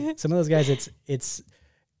could be. Some of those guys,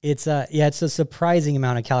 it's a surprising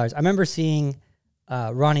amount of calories. I remember seeing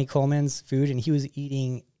Ronnie Coleman's food, and he was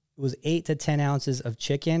eating, it was 8 to 10 ounces of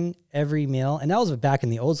chicken every meal. And that was back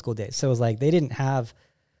in the old school days. So it was like, they didn't have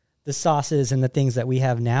the sauces and the things that we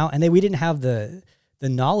have now. And we didn't have the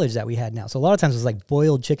knowledge that we had now. So a lot of times it was like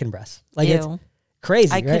boiled chicken breasts. Like Ew. It's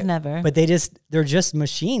crazy, right? Could never. But they're just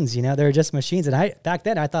machines, they're just machines. And back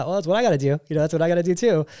then I thought, well, that's what I got to do. That's what I got to do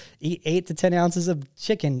too. Eat 8 to 10 ounces of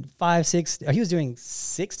chicken, 5, 6, he was doing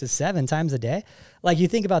 6 to 7 times a day. Like you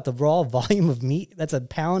think about the raw volume of meat, that's a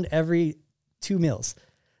pound every 2 meals.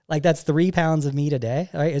 Like that's 3 pounds of meat a day,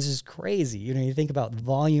 right? It's just crazy. You think about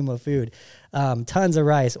volume of food, tons of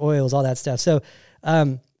rice, oils, all that stuff. So,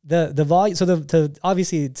 the volume, so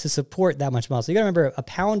obviously to support that much muscle, you gotta remember a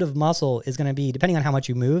pound of muscle is going to be, depending on how much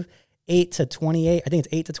you move, 8 to 28. I think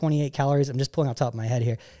it's 8 to 28 calories. I'm just pulling off the top of my head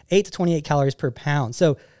here. 8 to 28 calories per pound.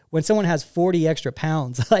 So when someone has 40 extra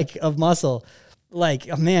pounds like of muscle, like,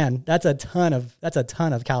 oh man, that's a ton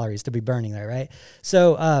of calories to be burning there, right?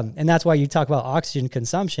 So, and that's why you talk about oxygen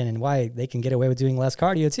consumption and why they can get away with doing less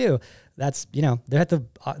cardio too. That's,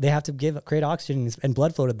 they have to create oxygen and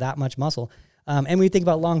blood flow to that much muscle. And when you think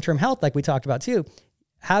about long-term health, like we talked about too,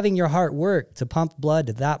 having your heart work to pump blood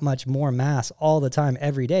to that much more mass all the time,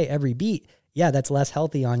 every day, every beat, that's less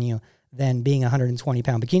healthy on you than being a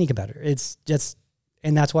 120-pound bikini competitor. It's just,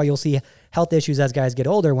 and that's why you'll see health issues as guys get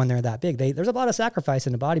older when they're that big. There's a lot of sacrifice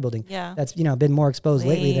into bodybuilding. Yeah. That's, been more exposed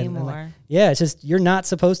lately than more. It's just, you're not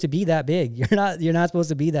supposed to be that big. You're not supposed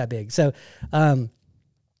to be that big. So,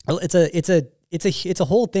 it's a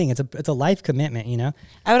whole thing. It's a life commitment,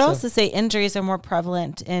 I would also say injuries are more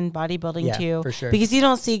prevalent in bodybuilding too. For sure. Because you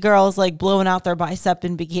don't see girls like blowing out their bicep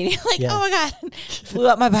in bikini. Oh my God, blew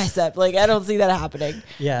out my bicep. Like I don't see that happening.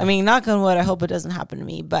 Yeah. I mean, knock on wood, I hope it doesn't happen to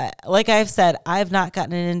me. But like I've said, I've not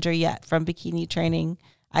gotten an injury yet from bikini training.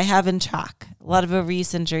 I have in track, a lot of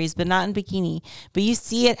overuse injuries, but not in bikini. But you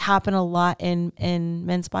see it happen a lot in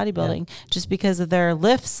men's bodybuilding just because of their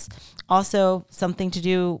lifts. Also something to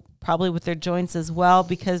do probably with their joints as well,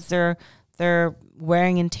 because their they're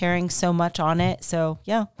wearing and tearing so much on it. So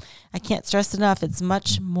yeah, I can't stress enough. It's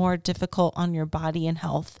much more difficult on your body and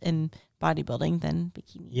health in bodybuilding than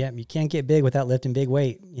bikini. Yeah, you can't get big without lifting big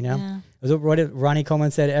weight, you know? Yeah. It was what Ronnie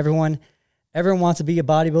Coleman said. Everyone wants to be a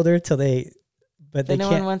bodybuilder but they no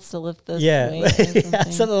can't. one wants to lift this Yeah, weight. Or yeah,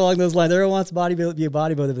 something along those lines. Everyone wants to be a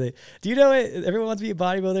bodybuilder. Do you know it? Everyone wants to be a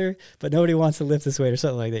bodybuilder, but nobody wants to lift this weight or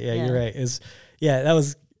something like that. Yeah, you're right. That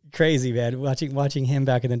was crazy, man. Watching him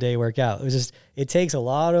back in the day work out. It was just, it takes a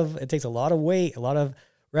lot of weight, a lot of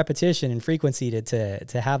repetition and frequency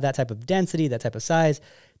to have that type of density, that type of size,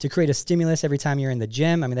 to create a stimulus every time you're in the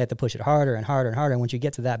gym. I mean, they have to push it harder and harder and harder. And once you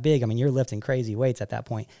get to that big, I mean, you're lifting crazy weights at that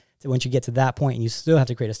point. So once you get to that point, and you still have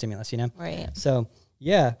to create a stimulus, you know? Right. So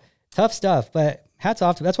yeah, tough stuff, but hats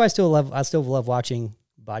off to, that's why I still love watching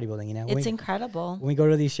bodybuilding, you know? It's incredible. When we go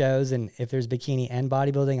to these shows and if there's bikini and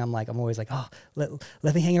bodybuilding, I'm always like, oh,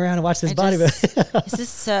 let me hang around and watch this bodybuilding. It's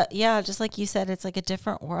just, just like you said, it's like a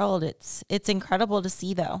different world. It's incredible to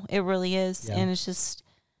see though. It really is. Yeah. And it's just,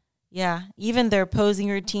 even their posing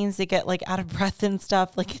routines, they get like out of breath and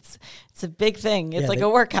stuff. Like it's a big thing. It's a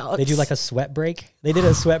workout. They do like a sweat break. They did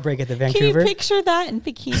a sweat break at the Vancouver. Can you picture that in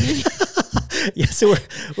bikini? Yeah, so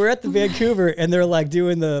we're at the Vancouver and they're like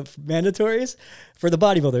doing the mandatories for the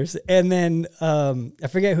bodybuilders. And then I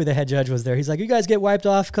forget who the head judge was there. He's like, you guys get wiped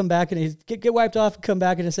off, come back, and get wiped off, come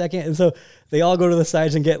back in a second. And so they all go to the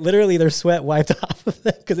sides and get literally their sweat wiped off of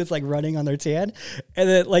them because it's like running on their tan. And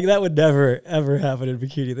then like that would never, ever happen in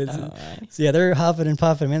bikini. So yeah, they're huffing and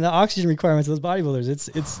puffing. Man, the oxygen requirements of those bodybuilders,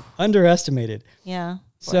 it's underestimated. Yeah,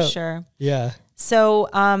 for sure. Yeah. So,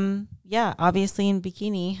 obviously in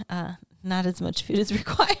bikini, not as much food is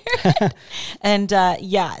required. And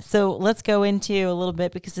so let's go into a little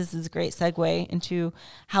bit, because this is a great segue into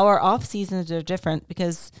how our off seasons are different,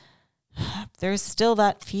 because there's still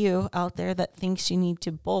that few out there that thinks you need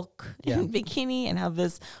to bulk in bikini and have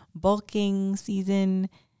this bulking season.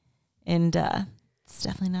 And it's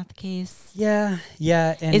definitely not the case. Yeah.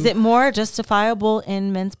 Yeah. And is it more justifiable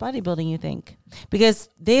in men's bodybuilding, you think? Because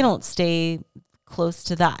they don't stay close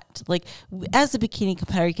to that. Like as a bikini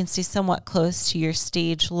competitor, you can stay somewhat close to your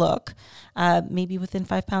stage look, maybe within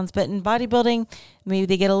 5 pounds. But in bodybuilding, maybe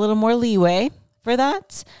they get a little more leeway for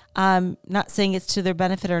that. Not saying it's to their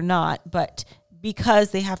benefit or not, but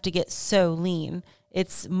because they have to get so lean,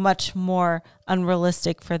 it's much more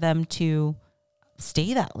unrealistic for them to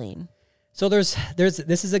stay that lean. So this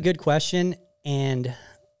is a good question. And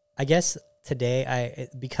I guess today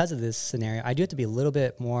because of this scenario, I do have to be a little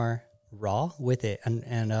bit more raw with it.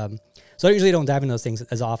 And so I usually don't dive into those things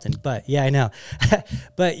as often, but yeah, I know.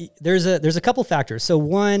 But there's a couple factors. So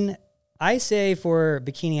one, I say for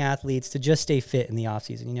bikini athletes to just stay fit in the off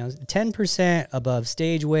season, 10% above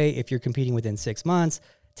stage weight if you're competing within 6 months,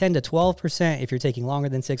 10 to 12% if you're taking longer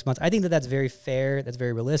than 6 months. I think that's very fair. That's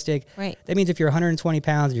very realistic. Right. That means if you're 120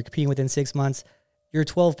 pounds and you're competing within 6 months, you're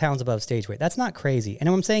 12 pounds above stage weight. That's not crazy. And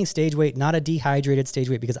I'm saying stage weight, not a dehydrated stage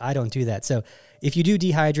weight, because I don't do that. So if you do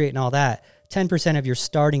dehydrate and all that, 10% of your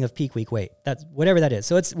starting of peak week weight, that's whatever that is.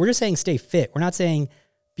 So we're just saying stay fit. We're not saying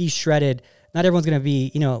be shredded. Not everyone's going to be,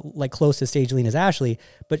 like close to stage lean as Ashley,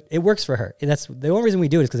 but it works for her. And that's the only reason we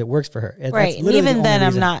do it is because it works for her. Right. And even then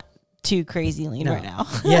I'm not too crazy lean right now.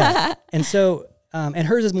 Yeah. And so, and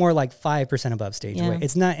hers is more like 5% above stage weight.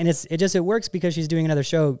 It's not, and it works because she's doing another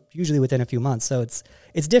show usually within a few months. So it's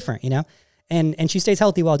different, and she stays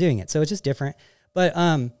healthy while doing it. So it's just different. But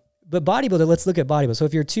bodybuilder, let's look at bodybuilder. So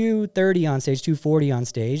if you're 230 on stage, 240 on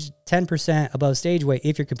stage, 10% above stage weight,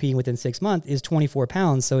 if you're competing within 6 months, is 24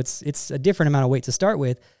 pounds. So it's a different amount of weight to start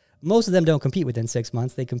with. Most of them don't compete within 6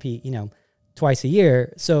 months. They compete, twice a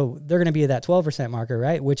year. So they're going to be at that 12% marker,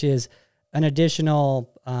 right? Which is an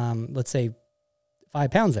additional, let's say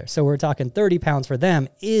 5 pounds there. So we're talking 30 pounds for them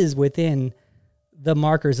is within the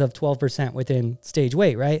markers of 12% within stage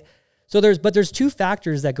weight, right? So there's two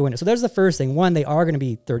factors that go into it. So there's the first thing. One, they are going to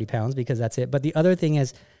be 30 pounds because that's it. But the other thing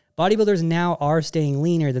is bodybuilders now are staying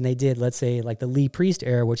leaner than they did, let's say, like the Lee Priest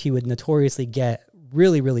era, which he would notoriously get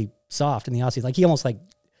really, really soft in the off season. Like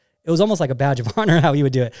it was almost like a badge of honor how he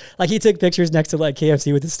would do it. Like he took pictures next to like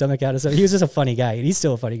KFC with his stomach out and stuff. He was just a funny guy, and he's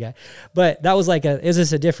still a funny guy. But that was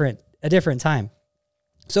just a different time.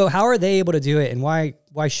 So how are they able to do it, and why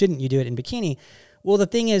shouldn't you do it in bikini? Well, the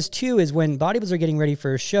thing is too, is when bodybuilders are getting ready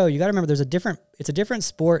for a show, you got to remember it's a different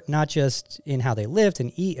sport, not just in how they lift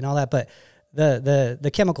and eat and all that, but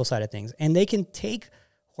the chemical side of things. And they can take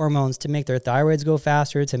hormones to make their thyroids go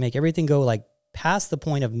faster, to make everything go like past the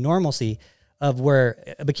point of normalcy, of where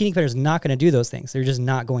a bikini competitor is not going to do those things. They're just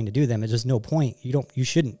not going to do them. There's just no point. You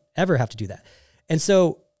shouldn't ever have to do that. And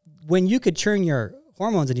so when you could churn your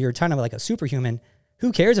hormones into you're kind of like a superhuman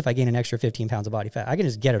who cares if I gain an extra 15 pounds of body fat? I can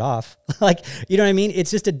just get it off. Like, you know what I mean?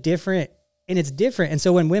 It's just it's different. And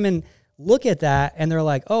so when women look at that and they're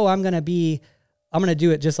like, oh, I'm going to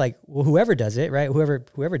do it just like whoever does it, right?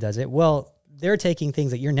 Whoever does it. Well, they're taking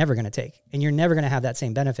things that you're never going to take, and you're never going to have that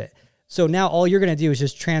same benefit. So now all you're going to do is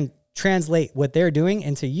just translate what they're doing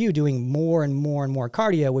into you doing more and more and more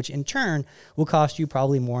cardio, which in turn will cost you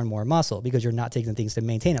probably more and more muscle because you're not taking the things to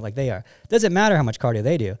maintain it like they are. Doesn't matter how much cardio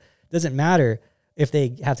they do. Doesn't matter if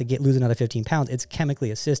they have to lose another 15 pounds. It's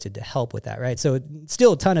chemically assisted to help with that, right? So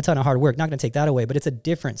still a ton of hard work. Not going to take that away, but it's a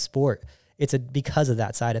different sport. Because of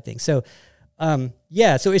that side of things. So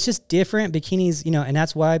so it's just different. Bikinis, and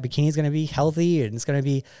that's why bikini is going to be healthy, and it's going to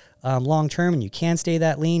be long term, and you can stay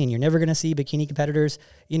that lean, and you're never going to see bikini competitors,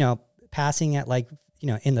 passing at like,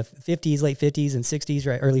 in the 50s, late 50s and 60s,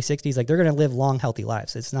 right, early 60s. Like, they're going to live long, healthy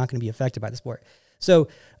lives. It's not going to be affected by the sport. So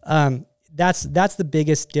that's the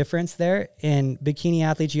biggest difference there. In bikini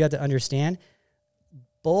athletes, you have to understand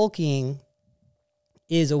bulking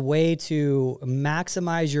is a way to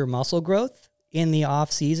maximize your muscle growth in the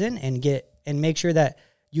off season and make sure that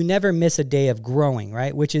you never miss a day of growing,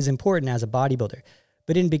 right? Which is important as a bodybuilder.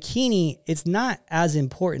 But in bikini, it's not as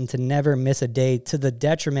important to never miss a day to the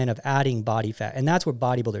detriment of adding body fat. And that's what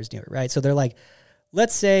bodybuilders do, right? So they're like,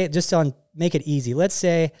 let's say, make it easy. Let's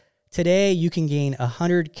say today you can gain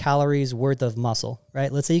 100 calories worth of muscle,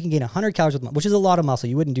 right? Let's say you can gain 100 calories worth of muscle, which is a lot of muscle.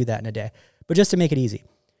 You wouldn't do that in a day. But just to make it easy.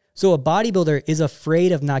 So a bodybuilder is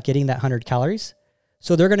afraid of not getting that 100 calories.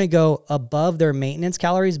 So they're going to go above their maintenance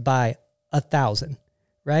calories by 1,000,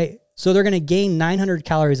 right? So they're going to gain 900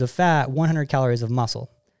 calories of fat, 100 calories of muscle,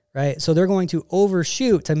 right? So they're going to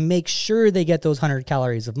overshoot to make sure they get those 100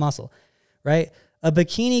 calories of muscle, right? A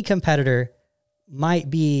bikini competitor might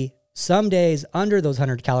be some days under those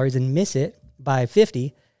 100 calories and miss it by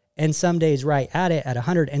 50, and some days right at it at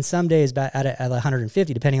 100, and some days at it at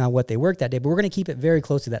 150, depending on what they work that day. But we're going to keep it very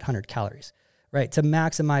close to that 100 calories, right? To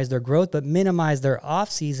maximize their growth, but minimize their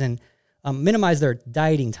off-season, minimize their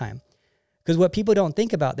dieting time. Because what people don't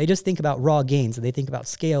think about, they just think about raw gains, and they think about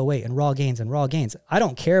scale weight and raw gains and raw gains. I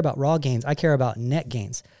don't care about raw gains. I care about net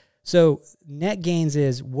gains. So net gains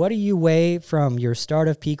is, what do you weigh from your start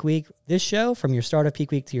of peak week, this show, from your start of peak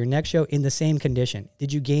week to your next show in the same condition?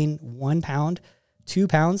 Did you gain 1 pound, 2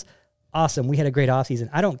 pounds? Awesome. We had a great off season.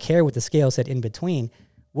 I don't care what the scale said in between.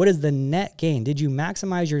 What is the net gain? Did you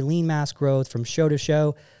maximize your lean mass growth from show to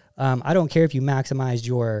show? I don't care if you maximized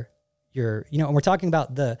your, and we're talking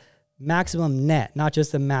about the maximum net, not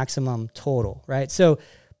just the maximum total, right? So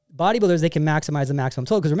bodybuilders, they can maximize the maximum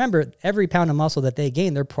total, because remember, every pound of muscle that they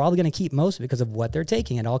gain, they're probably going to keep most because of what they're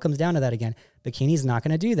taking. It all comes down to that again. Bikini's not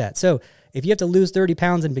going to do that. So if you have to lose 30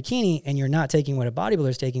 pounds in bikini and you're not taking what a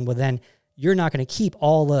bodybuilder's taking, well, then you're not going to keep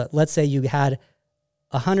all the, let's say you had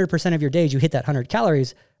 100% of your days, you hit that 100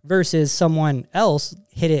 calories versus someone else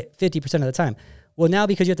hit it 50% of the time. Well, now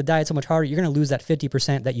because you have to diet so much harder, you're going to lose that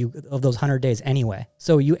 50% of those 100 days anyway.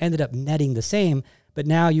 So you ended up netting the same, but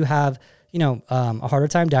now you have, a harder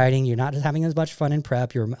time dieting. You're not having as much fun in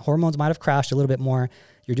prep. Your hormones might have crashed a little bit more.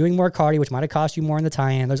 You're doing more cardio, which might have cost you more in the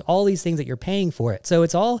tie-in. There's all these things that you're paying for it. So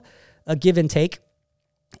it's all a give and take.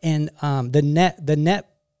 And the net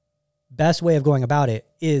best way of going about it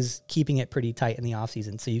is keeping it pretty tight in the off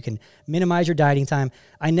season, so you can minimize your dieting time.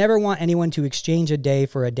 I never want anyone to exchange a day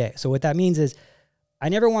for a day. So what that means is, I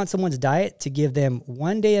never want someone's diet to give them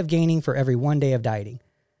 1 day of gaining for every 1 day of dieting.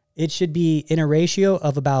 It should be in a ratio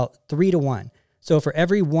of about 3-to-1. So for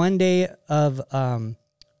every 1 day of,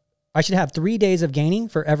 I should have 3 days of gaining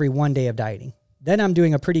for every 1 day of dieting. Then I'm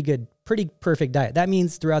doing a pretty perfect diet. That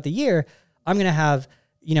means throughout the year, I'm going to have,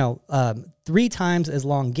 3 times as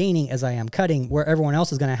long gaining as I am cutting, where everyone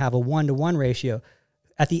else is going to have a 1-to-1 ratio.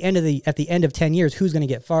 At the end of 10 years, who's going to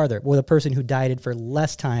get farther? Well, the person who dieted for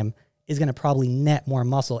less time is going to probably net more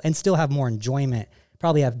muscle and still have more enjoyment,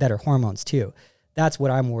 probably have better hormones too. That's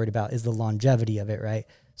what I'm worried about, is the longevity of it, right?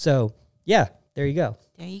 So, yeah, there you go.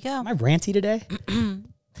 There you go. Am I ranty today?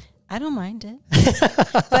 I don't mind it.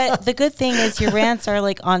 But the good thing is your rants are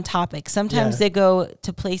like on topic. Sometimes they go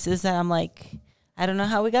to places that I'm like, I don't know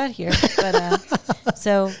how we got here, but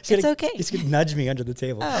so it's okay. He's going to nudge me under the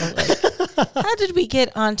table. How did we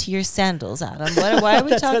get onto your sandals, Adam? Why are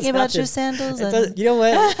we talking about your sandals? You know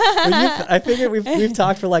what? I figure we've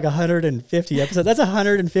talked for like 150 episodes. That's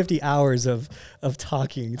 150 hours of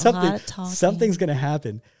talking. Something's going to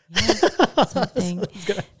happen. Yeah, something.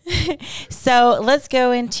 So let's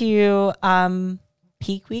go into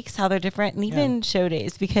peak weeks, how they're different, and even show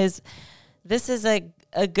days, because this is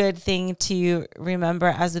a good thing to remember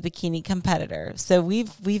as a bikini competitor. So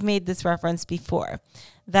we've made this reference before,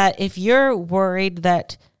 that if you're worried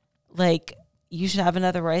that, like, you should have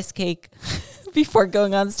another rice cake before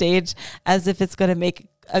going on stage, as if it's going to make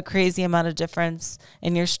a crazy amount of difference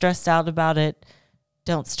and you're stressed out about it.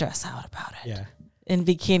 Don't stress out about it. Yeah. In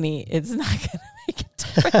bikini, it's not going to make a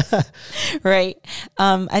difference. Right.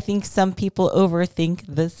 I think some people overthink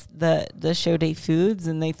the show day foods,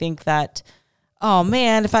 and they think that, oh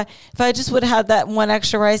man, if I just would have had that one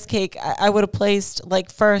extra rice cake, I would have placed like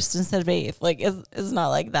first instead of eighth. Like it's not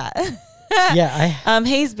like that. Yeah.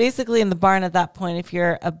 Hayes basically in the barn at that point if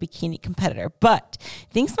you're a bikini competitor, but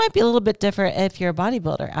things might be a little bit different if you're a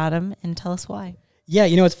bodybuilder, Adam, and tell us why. Yeah,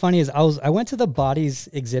 you know what's funny is I went to the Bodies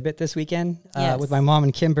exhibit this weekend with my mom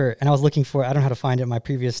and Kimber, and I was looking for, I don't know how to find it in my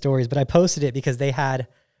previous stories, but I posted it because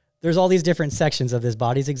there's all these different sections of this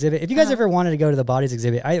Bodies exhibit. If you guys ever wanted to go to the Bodies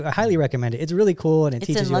exhibit, I highly recommend it. It's really cool, and it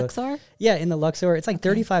teaches you. It's in Luxor? Yeah, in the Luxor. It's like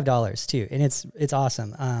 $35 too, and it's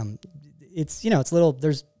awesome. It's it's little,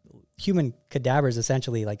 there's human cadavers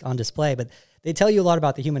essentially like on display, but they tell you a lot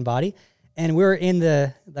about the human body. And we're in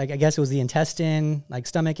the, like, I guess it was the intestine, like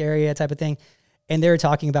stomach area type of thing. And they were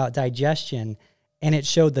talking about digestion, and it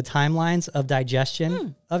showed the timelines of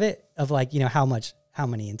digestion of it, of like, how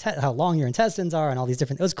long your intestines are and all these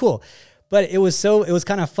different, it was cool. But it was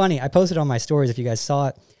kind of funny. I posted on my stories if you guys saw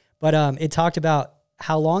it, but it talked about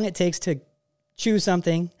how long it takes to chew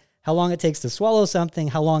something, how long it takes to swallow something,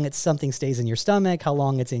 how long something stays in your stomach, how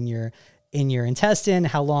long it's in your intestine,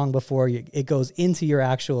 how long before it goes into your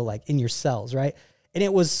actual, like, in your cells, right? And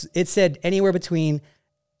it said anywhere between,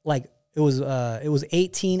 like, it was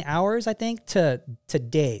 18 hours, I think, to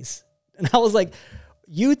days. And I was like,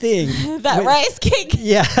 you think that rice cake?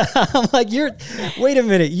 Yeah. I'm like, wait a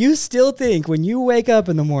minute. You still think when you wake up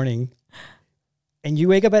in the morning and you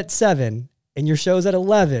wake up at 7 and your show's at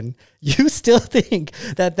 11, you still think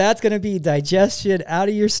that that's going to be digestion out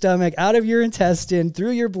of your stomach, out of your intestine,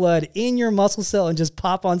 through your blood, in your muscle cell, and just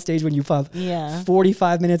pop on stage when you pump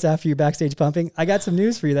 45 minutes after you're backstage pumping? I got some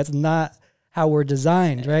news for you. That's not how we're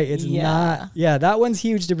designed, right? It's not. Yeah, that one's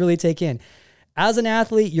huge to really take in. As an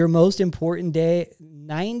athlete, your most important day,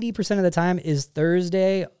 90% of the time, is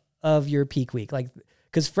Thursday of your peak week. Like,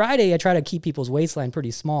 because Friday, I try to keep people's waistline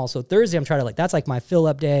pretty small. So Thursday, I'm trying to, like, that's like my fill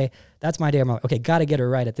up day. That's my day. I'm like, okay, got to get her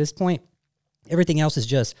right at this point. Everything else is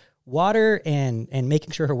just water and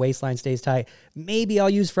making sure her waistline stays tight. Maybe I'll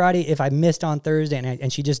use Friday if I missed on Thursday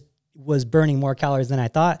and she just was burning more calories than I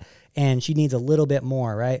thought, and she needs a little bit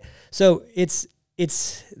more, right? So it's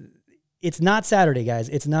not Saturday, guys.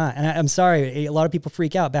 It's not. And I'm sorry, a lot of people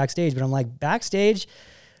freak out backstage, but I'm like, backstage,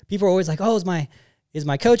 people are always like, oh, is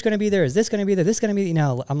my coach going to be there? Is this going to be there? This going to be,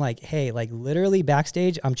 I'm like, hey, like, literally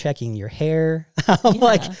backstage, I'm checking your hair.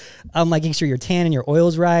 I'm making sure your tan and your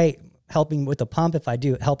oil's right, helping with the pump if I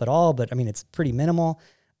do help at all. But I mean, it's pretty minimal.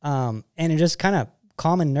 And it just kind of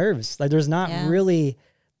calming nerves. Like, there's not really,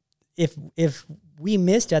 if we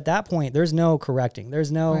missed at that point, there's no correcting.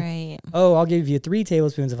 There's no, oh, I'll give you 3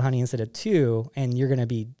 tablespoons of honey instead of 2, and you're going to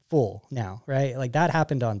be full now, right? Like, that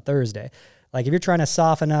happened on Thursday. Like, if you're trying to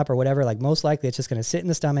soften up or whatever, like, most likely it's just going to sit in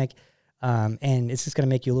the stomach, and it's just going to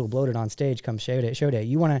make you a little bloated on stage come show day.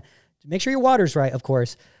 You want to make sure your water's right, of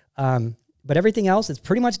course, but everything else, it's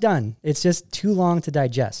pretty much done. It's just too long to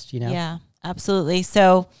digest, Yeah, absolutely.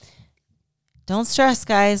 So don't stress,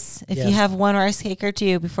 guys. If you have 1 rice cake or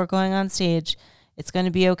 2 before going on stage, it's going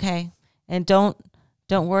to be okay. And don't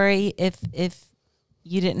worry if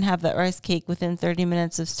you didn't have that rice cake within 30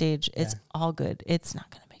 minutes of stage. It's all good. It's not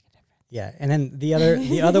going to make a difference. Yeah, and then the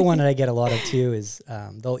other one that I get a lot of too is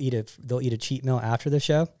they'll eat a cheat meal after the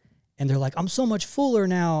show, and they're like, I'm so much fuller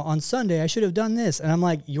now on Sunday. I should have done this. And I'm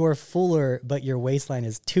like, you're fuller, but your waistline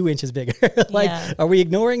is 2 inches bigger. Are we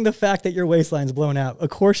ignoring the fact that your waistline's blown out? Of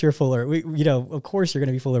course you're fuller. Of course you're going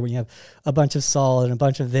to be fuller when you have a bunch of salt and a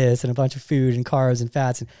bunch of this and a bunch of food and carbs and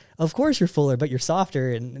fats. And of course you're fuller, but you're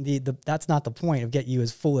softer. And that's not the point of get you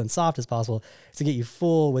as full and soft as possible. It's to get you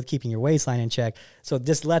full with keeping your waistline in check. So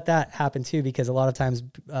just let that happen too, because a lot of times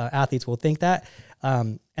athletes will think that.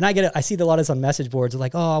 And I see a lot of this on message boards. They're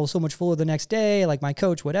like, oh, I was so much fuller the next day, like my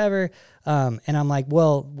coach, whatever. And I'm like,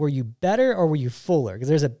 well, were you better or were you fuller? Because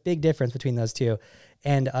there's a big difference between those two.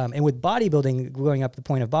 And with bodybuilding, going up the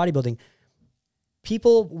point of bodybuilding,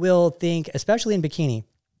 people will think, especially in bikini,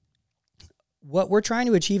 what we're trying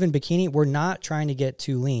to achieve in bikini, we're not trying to get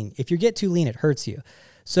too lean. If you get too lean, it hurts you.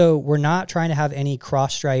 So we're not trying to have any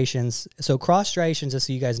cross striations. So cross striations, just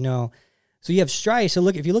so you guys know, so you have striations. So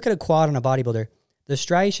if you look at a quad on a bodybuilder, the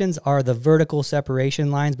striations are the vertical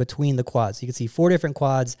separation lines between the quads. You can see 4 different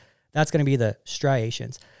quads. That's going to be the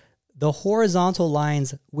striations. The horizontal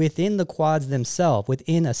lines within the quads themselves,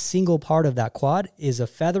 within a single part of that quad, is a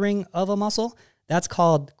feathering of a muscle. That's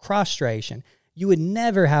called cross striation. You would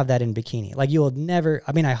never have that in bikini. Like you will never,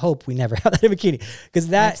 I mean, I hope we never have that in bikini because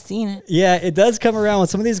that, I've seen it. yeah, it does come around when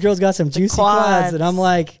some of these girls got some juicy quads and I'm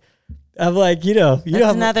like, you know,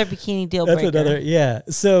 that's another bikini deal breaker. Yeah.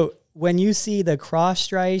 So when you see the cross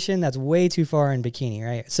striation, that's way too far in bikini,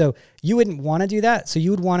 right? So you wouldn't want to do that. So you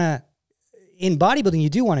would want to, in bodybuilding, you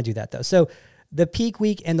do want to do that though. So the peak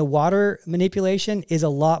week and the water manipulation is a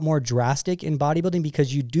lot more drastic in bodybuilding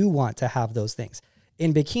because you do want to have those things.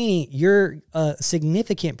 In bikini, you're a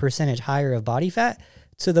significant percentage higher of body fat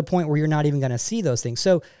to the point where you're not even going to see those things.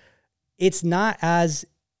 So it's not as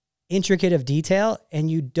intricate of detail, and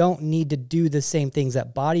you don't need to do the same things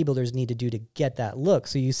that bodybuilders need to do to get that look.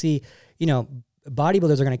 So you see, you know,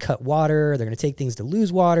 bodybuilders are going to cut water. They're going to take things to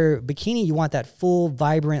lose water. Bikini, you want that full,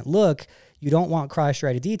 vibrant look. You don't want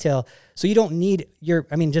cross-striated detail. So you don't need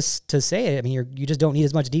just to say it, I mean, you just don't need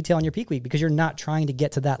as much detail on your peak week because you're not trying to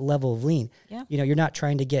get to that level of lean. Yeah. You know, you're not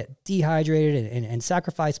trying to get dehydrated and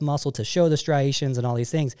sacrifice muscle to show the striations and all these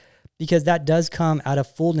things because that does come out of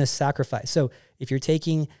fullness sacrifice. So if you're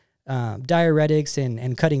taking diuretics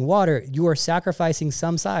and cutting water, you are sacrificing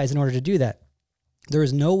some size in order to do that. There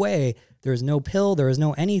is no way, there is no pill, there is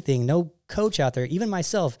no anything, no coach out there, even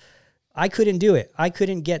myself, I couldn't do it. I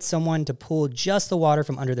couldn't get someone to pull just the water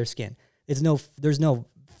from under their skin. There's no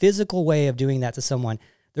physical way of doing that to someone.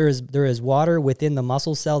 There is water within the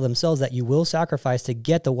muscle cell themselves that you will sacrifice to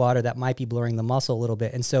get the water that might be blurring the muscle a little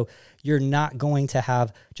bit. And so you're not going to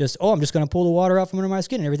have just, I'm just going to pull the water out from under my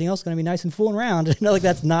skin and everything else is going to be nice and full and round. No, like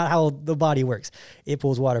that's not how the body works. It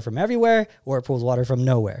pulls water from everywhere or it pulls water from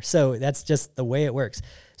nowhere. So that's just the way it works.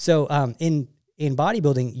 So in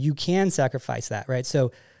bodybuilding, you can sacrifice that, right?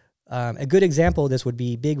 So a good example of this would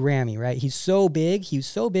be Big Ramy, right? He was so big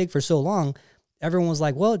for so long. Everyone was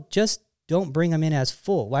like, well, just don't bring him in as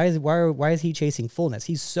full. Why is he chasing fullness?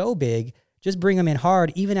 He's so big, just bring him in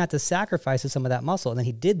hard, even at the sacrifice of some of that muscle. And then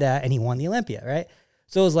he did that and he won the Olympia, right?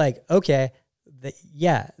 So it was like, okay,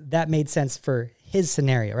 that made sense for his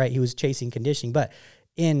scenario, right? He was chasing conditioning. But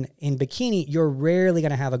in bikini, you're rarely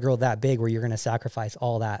going to have a girl that big where you're going to sacrifice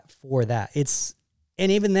all that for that. And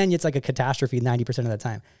even then it's like a catastrophe 90% of the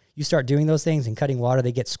time. You start doing those things and cutting water,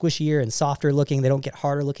 they get squishier and softer looking. They don't get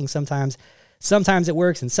harder looking sometimes. Sometimes it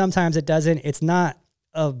works and sometimes it doesn't. It's not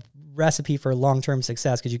a recipe for long-term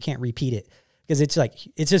success because you can't repeat it because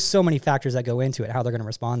it's just so many factors that go into it, how they're going to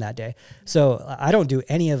respond that day. So I don't do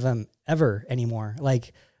any of them ever anymore.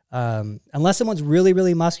 Like, unless someone's really,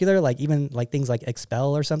 really muscular, like even like things like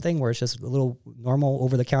Expel or something where it's just a little normal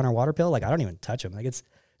over-the-counter water pill, like I don't even touch them. Like it's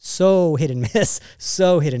so hit and miss.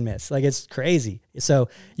 Like it's crazy. So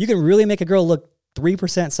you can really make a girl look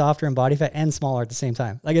 3% softer in body fat and smaller at the same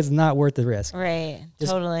time. Like it's not worth the risk. Right.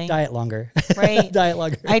 Just totally. Diet longer. Right. Diet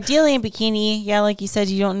longer. Ideally in bikini, yeah, like you said,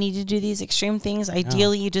 you don't need to do these extreme things.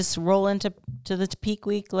 Ideally, you just roll into the peak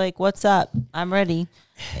week. Like, what's up? I'm ready.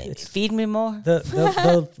 Feed me more.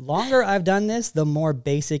 The longer I've done this, the more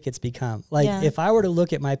basic it's become. Like if I were to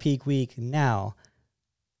look at my peak week now,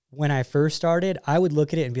 when I first started, I would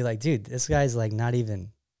look at it and be like, dude, this guy's like not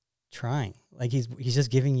even trying. Like he's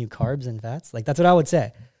just giving you carbs and fats. Like that's what I would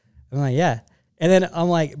say. I'm like, yeah. And then I'm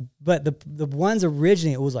like, but the ones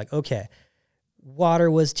originally, it was like, okay,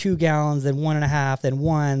 water was 2 gallons, then 1.5, then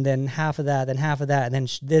 1, then half of that, then half of that. And then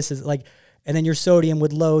this is like, and then your sodium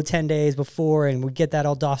would low 10 days before and we'd get that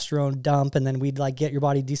aldosterone dump. And then we'd like get your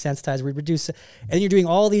body desensitized, we'd reduce it. And you're doing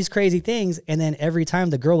all these crazy things. And then every time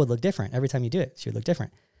the girl would look different. Every time you do it, she would look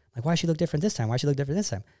different. Like, why she look different this time? Why she look different this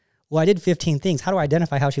time? Well, I did 15 things. How do I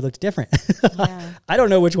identify how she looked different? Yeah. I don't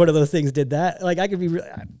know which one of those things did that. Like I could be,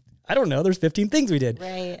 I don't know. There's 15 things we did.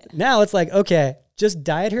 Right. Now it's like, okay, just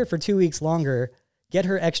diet her for 2 weeks longer, get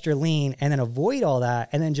her extra lean and then avoid all that.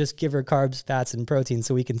 And then just give her carbs, fats, and protein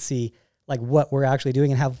so we can see like what we're actually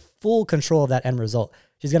doing and have full control of that end result.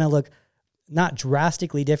 She's going to look not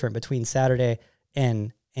drastically different between Saturday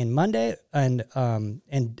and Monday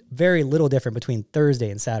and very little different between Thursday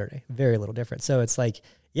and Saturday. Very little different. So it's like,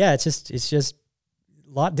 yeah, it's just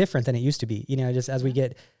a lot different than it used to be. You know, just as we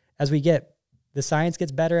get the science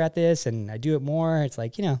gets better at this and I do it more, it's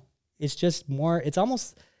like, you know, it's just more, it's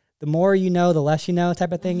almost the more you know, the less you know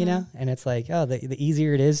type of thing, you know? And it's like, oh, the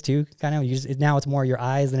easier it is to kind of now it's more your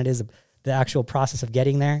eyes than it is the actual process of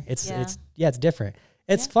getting there. It's different.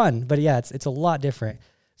 It's fun, but yeah, it's a lot different.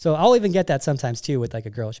 So I'll even get that sometimes too with like a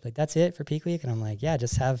girl. She'll be like, that's it for peak week? And I'm like, yeah,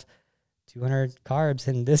 just have 200 carbs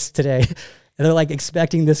in this today. And they're like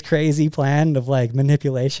expecting this crazy plan of like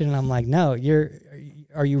manipulation. And I'm like, no,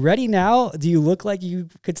 are you ready now? Do you look like you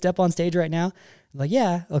could step on stage right now? I'm like,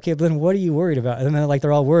 yeah. Okay, but then what are you worried about? And then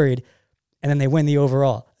they're all worried. and then they win the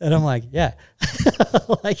overall. And I'm like, yeah,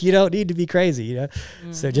 like you don't need to be crazy, you know?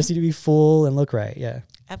 So just need to be full and look right. Yeah.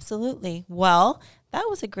 Absolutely. Well, that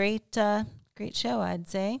was a great show, I'd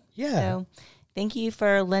say. Yeah. So thank you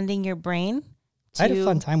for lending your brain to I had a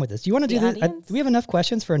fun time with this. Do you want to do this? Do we have enough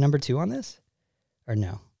questions for a number 2 on this or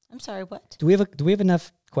no? I'm sorry, what? Do we have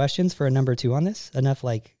enough questions for a number 2 on this? Enough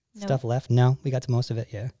stuff left? No, we got to most of it.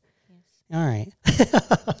 Yeah. Yes. All right.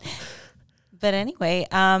 But anyway,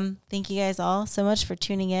 thank you guys all so much for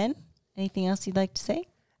tuning in. Anything else you'd like to say?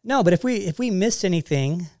 No, but if we missed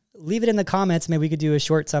anything, leave it in the comments. Maybe we could do a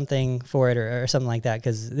short something for it or something like that.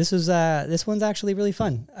 Because this one's actually really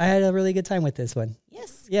fun. I had a really good time with this one.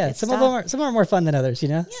 Yes. Yeah. Some of them are more fun than others. You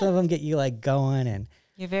know, Yeah. Some of them get you like going and.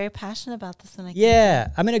 You're very passionate about this one. I'm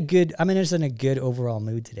just in a good overall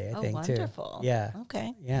mood today. I think wonderful. too. Yeah.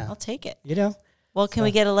 Okay. Yeah. I'll take it. You know. Well, can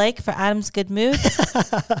we get a like for Adam's good mood?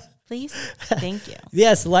 Please? Thank you.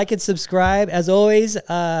 Yes, like and subscribe. As always,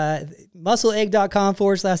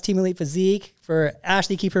 muscleegg.com/Team Elite Physique for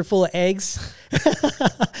Ashley. Keep her full of eggs.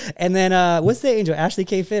 And then what's the Angel? Ashley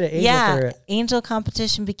K Fit. Angel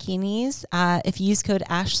Competition Bikinis. If you use code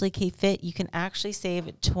Ashley K Fit, you can actually save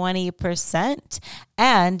 20%.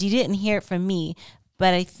 And you didn't hear it from me,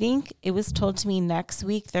 but I think it was told to me next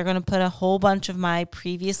week they're going to put a whole bunch of my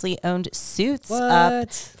previously owned suits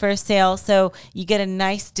up for sale. So you get a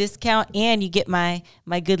nice discount and you get my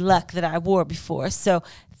good luck that I wore before. So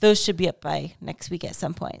those should be up by next week at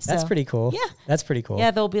some point. So, that's pretty cool. Yeah. That's pretty cool. Yeah,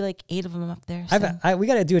 there'll be like 8 of them up there. So. We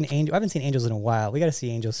got to do an angel. I haven't seen angels in a while. We got to see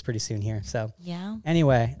angels pretty soon here. So yeah.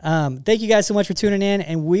 Anyway, thank you guys so much for tuning in,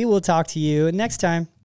 and we will talk to you next time.